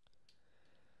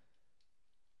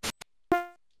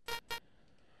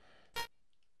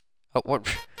 Oh, what? I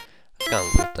was gonna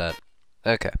loot that.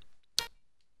 Okay.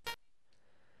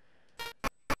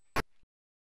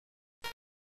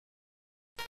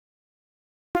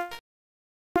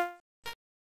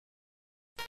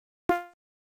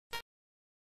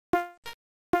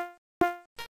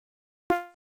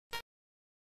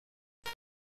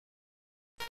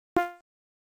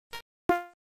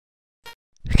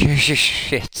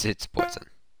 It's poison.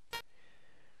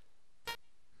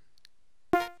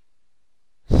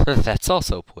 That's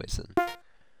also poison.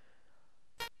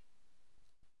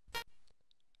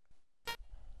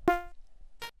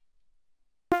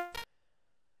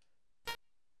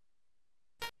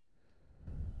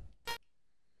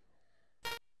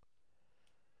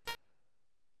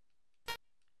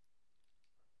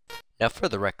 Now, for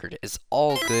the record, as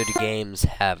all good games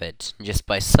have it, just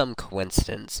by some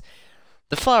coincidence,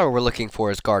 the flower we're looking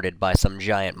for is guarded by some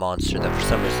giant monster that for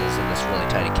some reason is in this really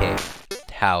tiny cave.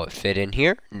 How it fit in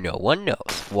here, no one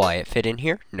knows. Why it fit in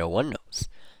here, no one knows.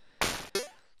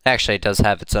 Actually, it does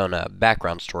have its own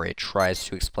background story it tries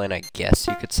to explain, I guess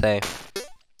you could say.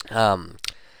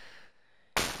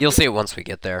 You'll see it once we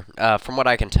get there. From what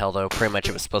I can tell, though, pretty much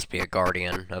it was supposed to be a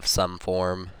guardian of some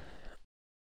form.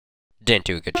 Didn't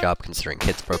do a good job considering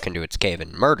kids broke into its cave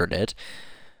and murdered it,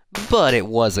 but it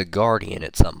was a guardian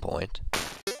at some point.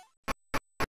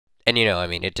 And you know, I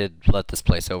mean, it did let this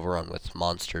place overrun with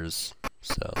monsters,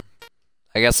 so...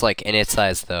 I guess, like, in its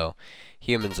eyes, though,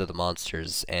 humans are the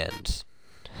monsters, and...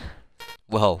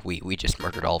 well, we just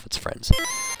murdered all of its friends.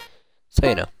 So,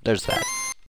 you know, there's that.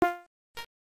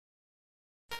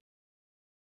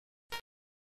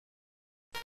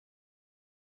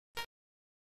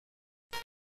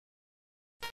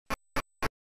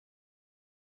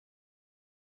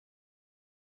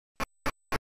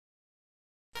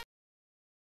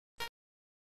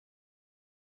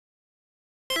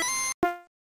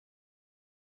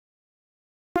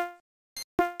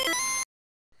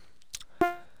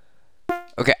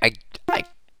 Okay, I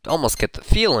almost get the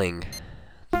feeling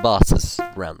the boss is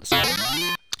around this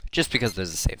corner. Just because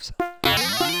there's a safe zone.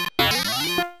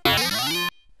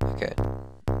 Okay.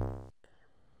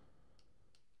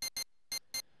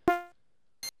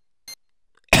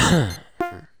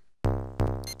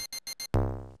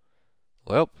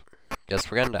 Well,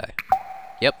 guess we're gonna die.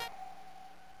 Yep.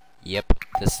 Yep,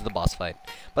 this is the boss fight.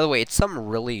 By the way, it's some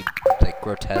really, like,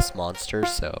 grotesque monster,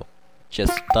 so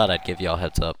just thought I'd give y'all a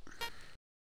heads up.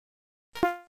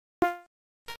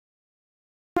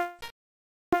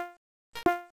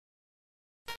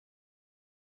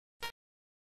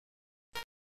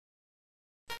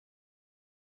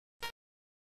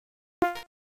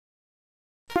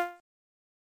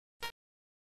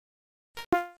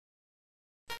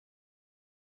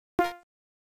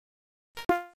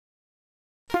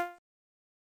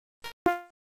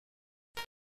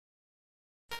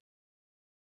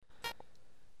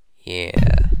 Yeah.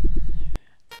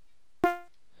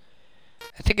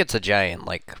 I think it's a giant,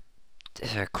 like,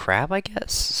 a crab, I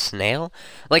guess? Snail?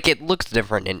 Like, it looks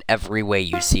different in every way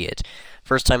you see it.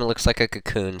 First time it looks like a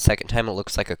cocoon, second time it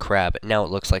looks like a crab, now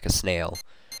it looks like a snail.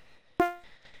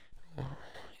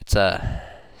 It's a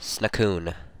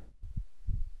snacoon.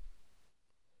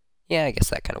 Yeah, I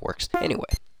guess that kind of works. Anyway.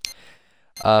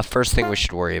 First thing we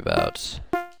should worry about.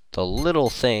 The little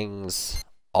things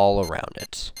all around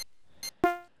it.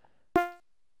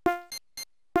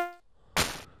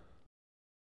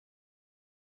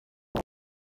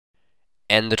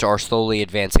 And that are slowly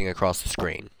advancing across the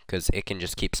screen, because it can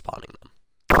just keep spawning them.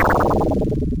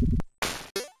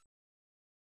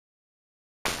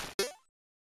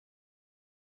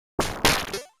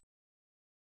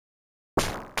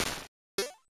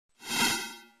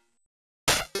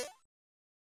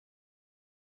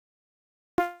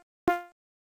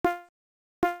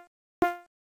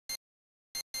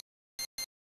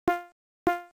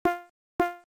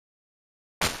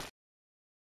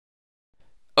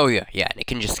 Oh yeah, and it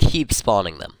can just keep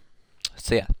spawning them.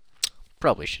 So yeah,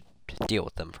 probably should deal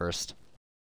with them first.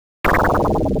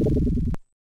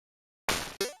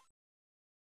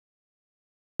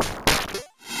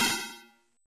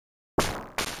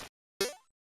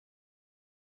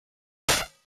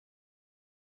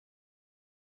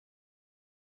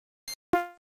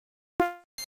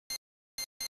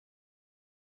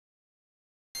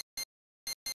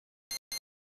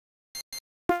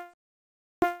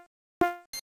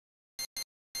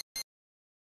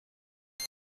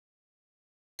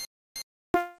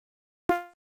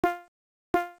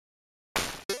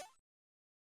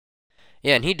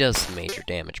 Yeah, and he does some major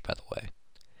damage, by the way.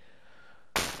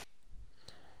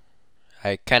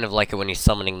 I kind of like it when he's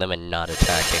summoning them and not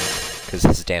attacking, because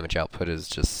his damage output is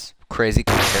just crazy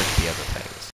compared to the other things.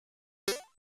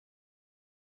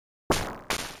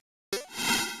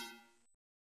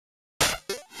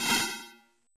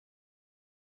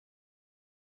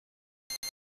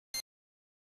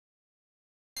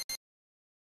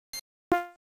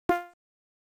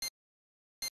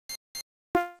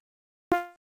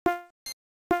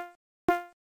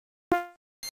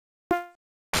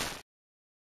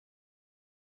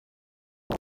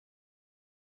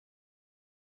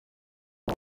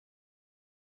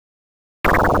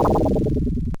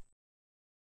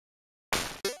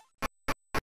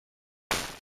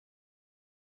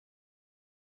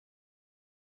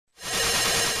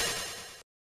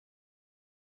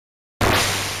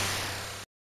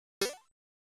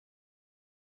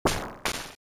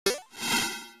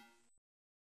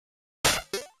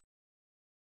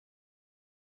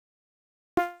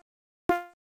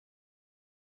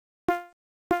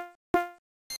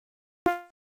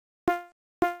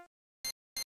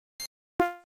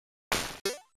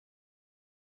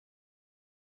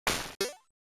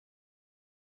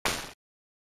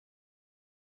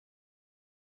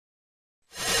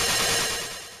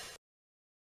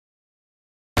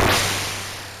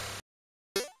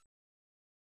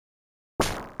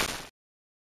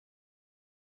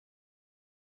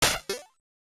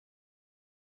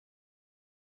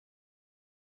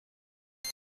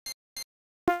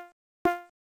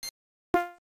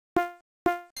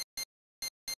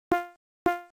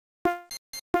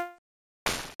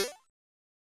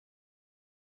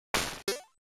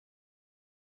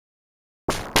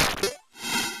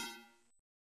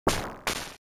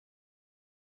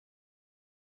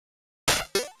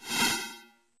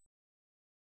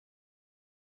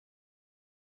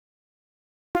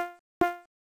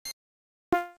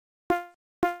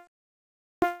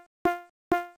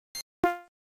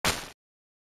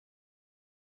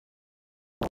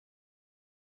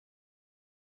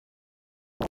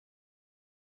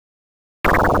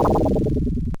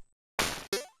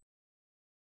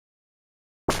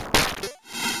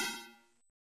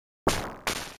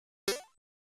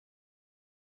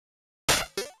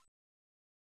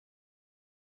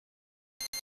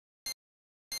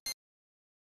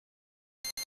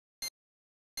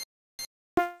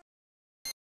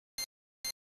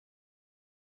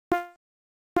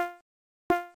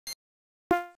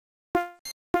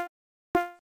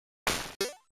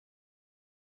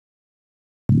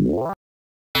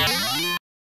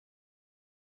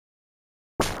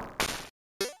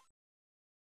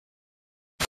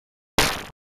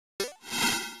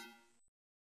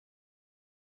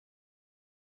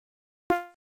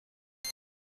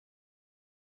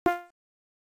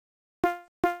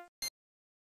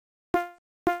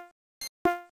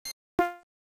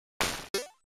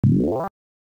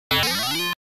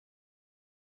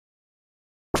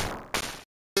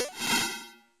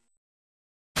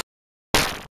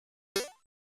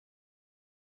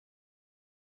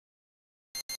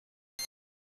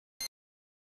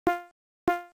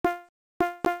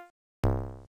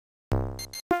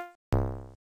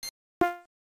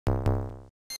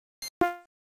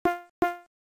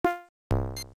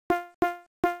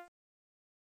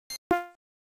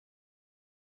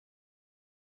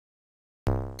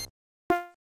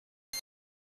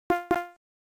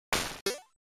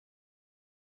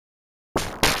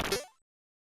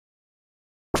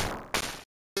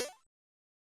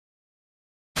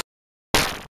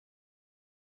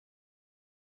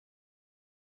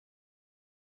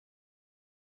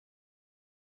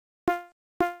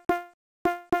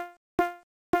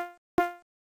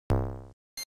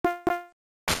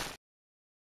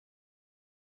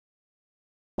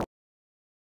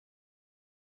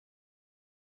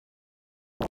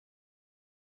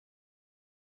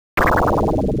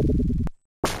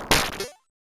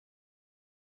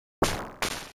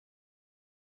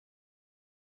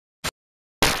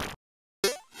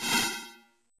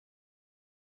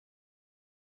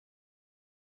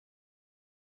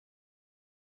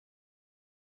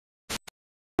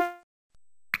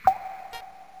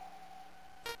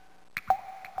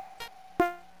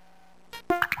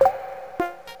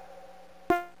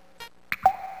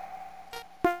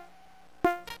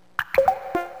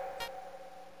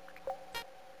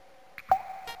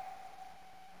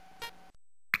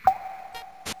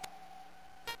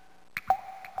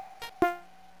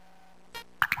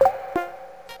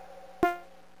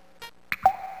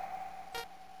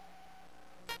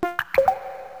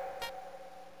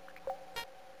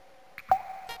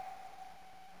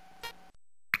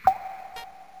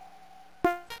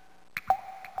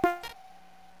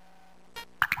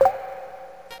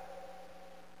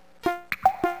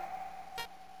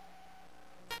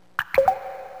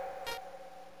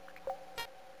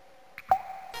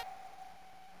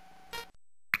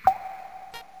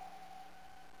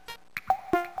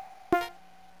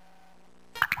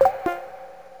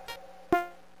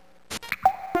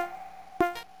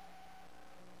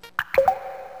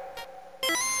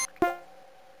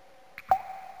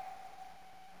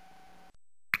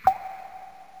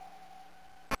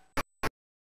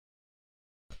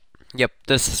 Yep,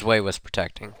 this is what he was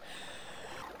protecting.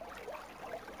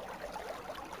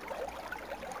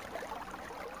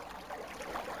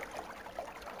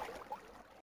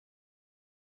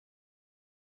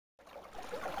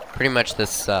 Pretty much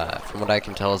this, from what I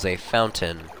can tell, is a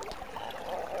fountain.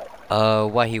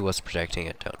 Why he was protecting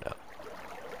it, don't know.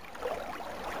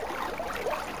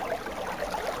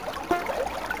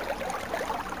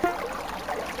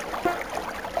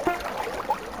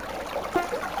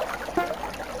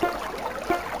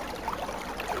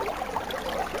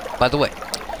 By the way,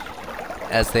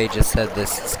 as they just said,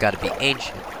 this has got to be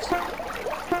ancient.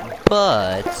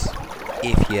 But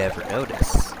if you ever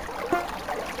notice,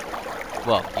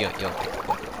 well, you'll get the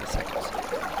point in a few seconds.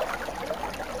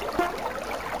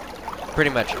 Pretty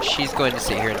much, she's going to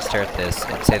sit here and stare at this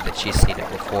and say that she's seen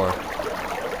it before.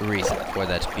 The reason for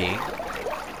that being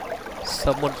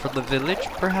someone from the village,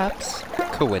 perhaps?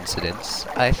 Coincidence?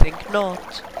 I think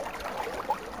not.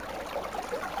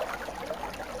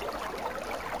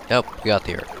 Nope, we got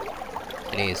the herb.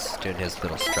 And he's doing his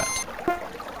little strut.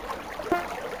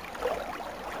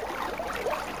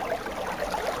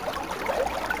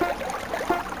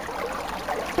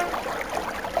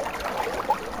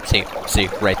 See,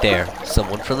 right there.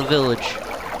 Someone from the village.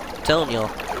 I'm telling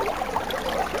y'all.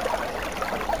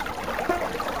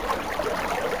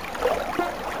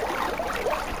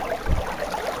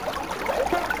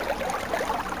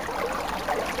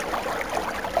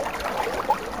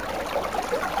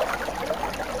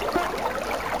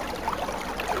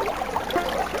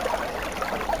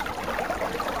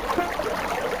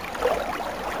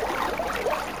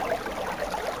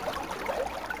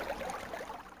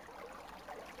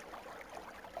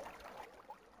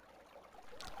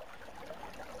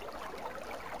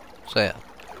 So yeah.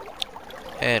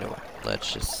 Anyway,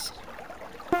 let's just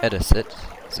Edison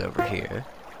is over here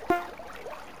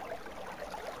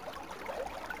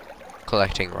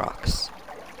collecting rocks.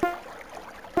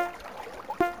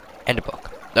 And a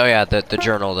book. Oh yeah, the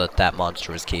journal that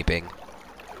monster was keeping.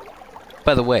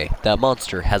 By the way, that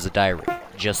monster has a diary.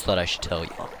 Just thought I should tell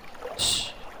y'all.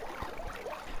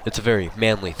 It's a very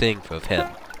manly thing of him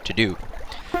to do.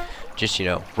 Just, you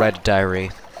know, write a diary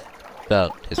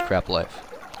about his crap life.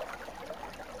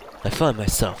 I find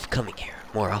myself coming here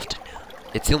more often now.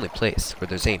 It's the only place where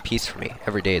there's any peace for me.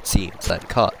 Every day it seems I'm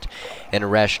caught in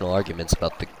irrational arguments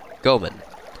about the Goman.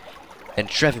 And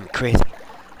it's driving me crazy.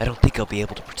 I don't think I'll be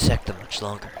able to protect them much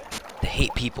longer. The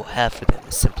hate people have for them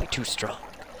is simply too strong.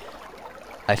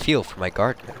 I feel for my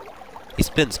gardener. He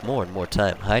spends more and more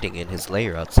time hiding in his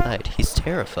lair outside. He's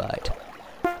terrified.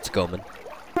 It's Goman.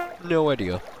 No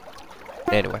idea.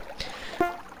 Anyway.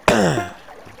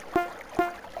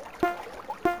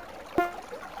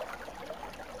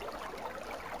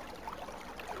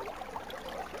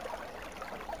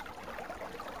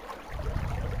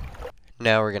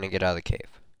 Now we're gonna get out of the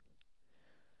cave.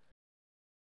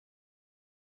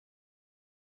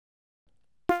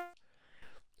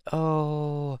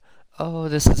 Oh,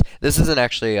 this isn't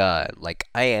actually, like,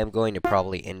 I am going to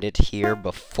probably end it here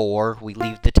before we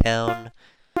leave the town,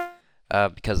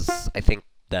 because I think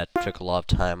that took a lot of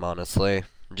time, honestly,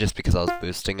 just because I was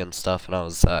boosting and stuff, and I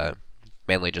was,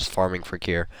 mainly just farming for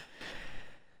gear.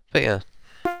 But yeah.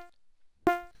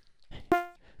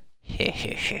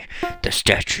 The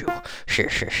statue.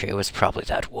 It was probably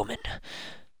that woman.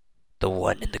 The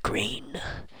one in the green.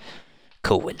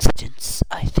 Coincidence?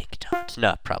 I think not.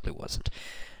 No, it probably wasn't.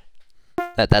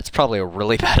 That's probably a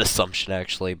really bad assumption,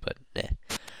 actually, but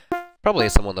probably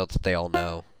someone that they all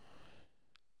know.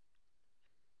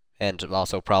 And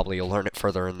also probably you'll learn it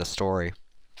further in the story.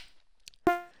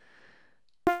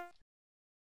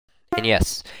 And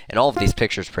yes, in all of these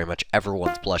pictures, pretty much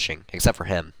everyone's blushing, except for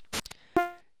him.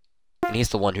 And he's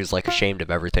the one who's, like, ashamed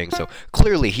of everything, so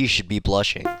clearly he should be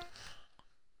blushing.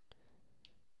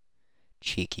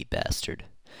 Cheeky bastard.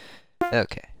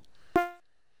 Okay.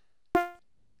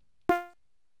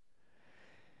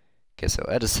 Okay, so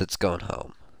Edison's going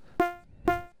home.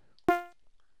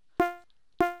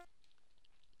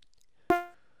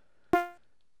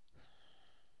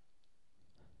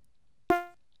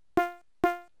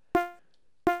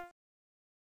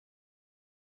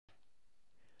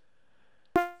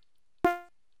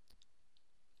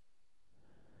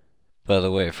 By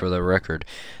the way, for the record,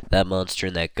 that monster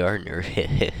and that gardener,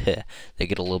 they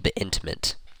get a little bit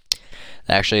intimate.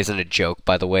 That actually isn't a joke,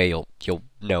 by the way, you'll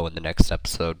know in the next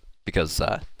episode, because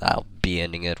I'll be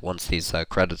ending it once these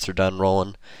credits are done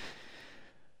rolling.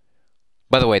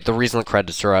 By the way, the reason the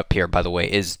credits are up here, by the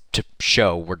way, is to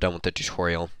show we're done with the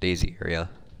tutorial, the easy area.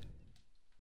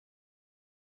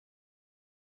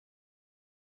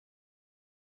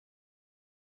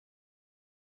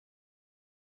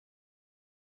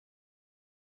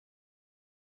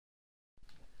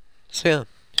 So yeah,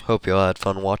 hope you all had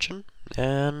fun watching,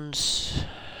 and,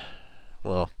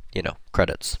 well, you know,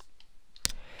 credits.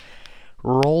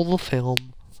 Roll the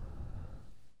film.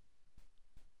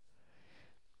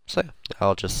 So yeah,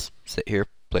 I'll just sit here,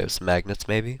 play with some magnets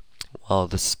maybe, while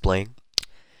this is playing.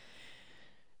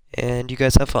 And you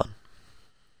guys have fun.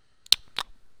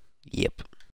 Yep.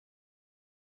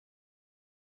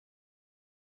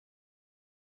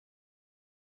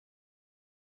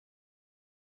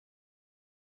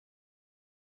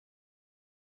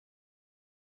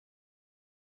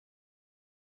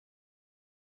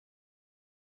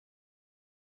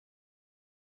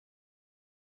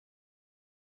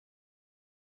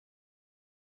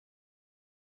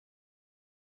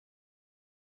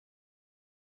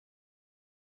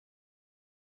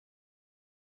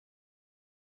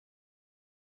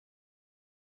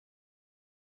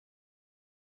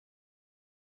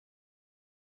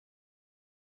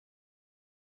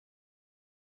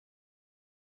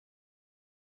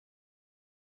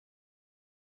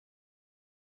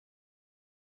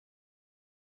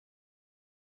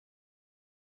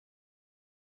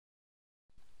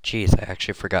 Jeez, I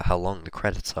actually forgot how long the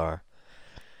credits are.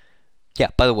 Yeah,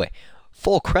 by the way,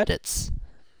 full credits.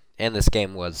 And this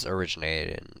game was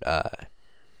originated in, I'm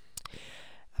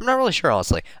not really sure,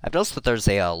 honestly. I've noticed that there's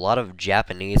a lot of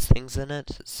Japanese things in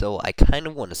it, so I kind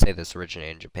of want to say this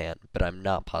originated in Japan, but I'm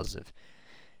not positive.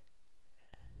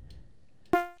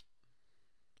 But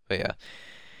yeah.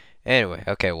 Anyway,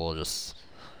 okay, we'll just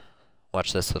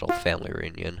watch this little family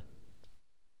reunion.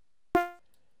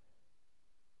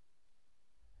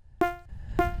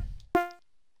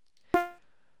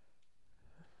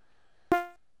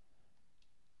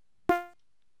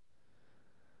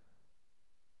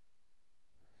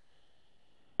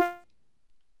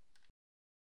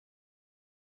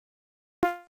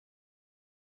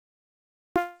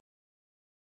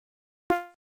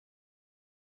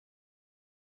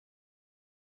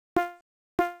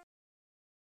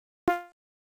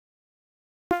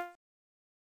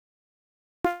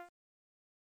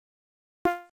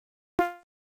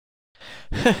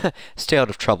 Stay out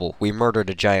of trouble. We murdered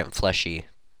a giant fleshy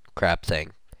crab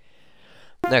thing.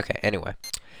 Okay, anyway.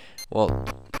 Well,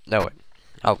 no, wait.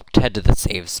 I'll head to the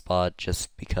save spot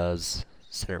just because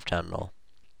center of town and all.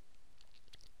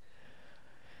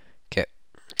 Okay.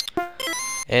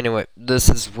 Anyway, this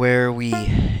is where we,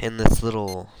 in this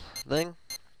little thing.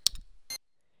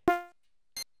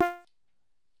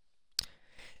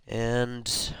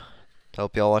 And I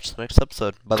hope y'all watch the next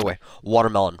episode. By the way,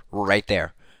 watermelon, right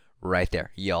there. Right there.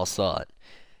 Y'all saw it.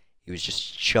 He was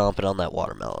just chomping on that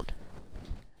watermelon.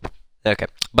 Okay.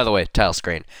 By the way, tile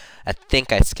screen. I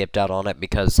think I skipped out on it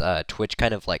because Twitch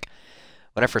kind of like,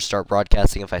 when I first start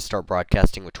broadcasting, if I start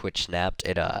broadcasting with Twitch snapped,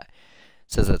 it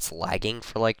says it's lagging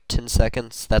for like 10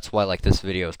 seconds. That's why like this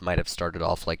video might have started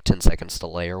off like 10 seconds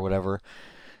delay or whatever.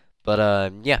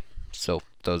 But yeah. So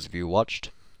those of you who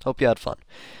watched, hope you had fun.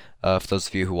 For those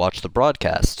of you who watched the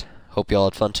broadcast, hope you all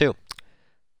had fun too.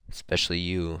 Especially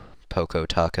you, Poco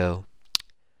Taco.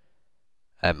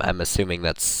 I'm assuming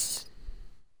that's...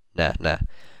 Nah. I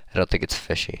don't think it's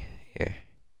fishy.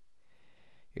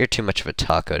 You're too much of a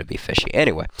taco to be fishy.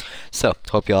 Anyway, so,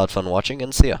 hope you all had fun watching,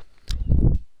 and see ya.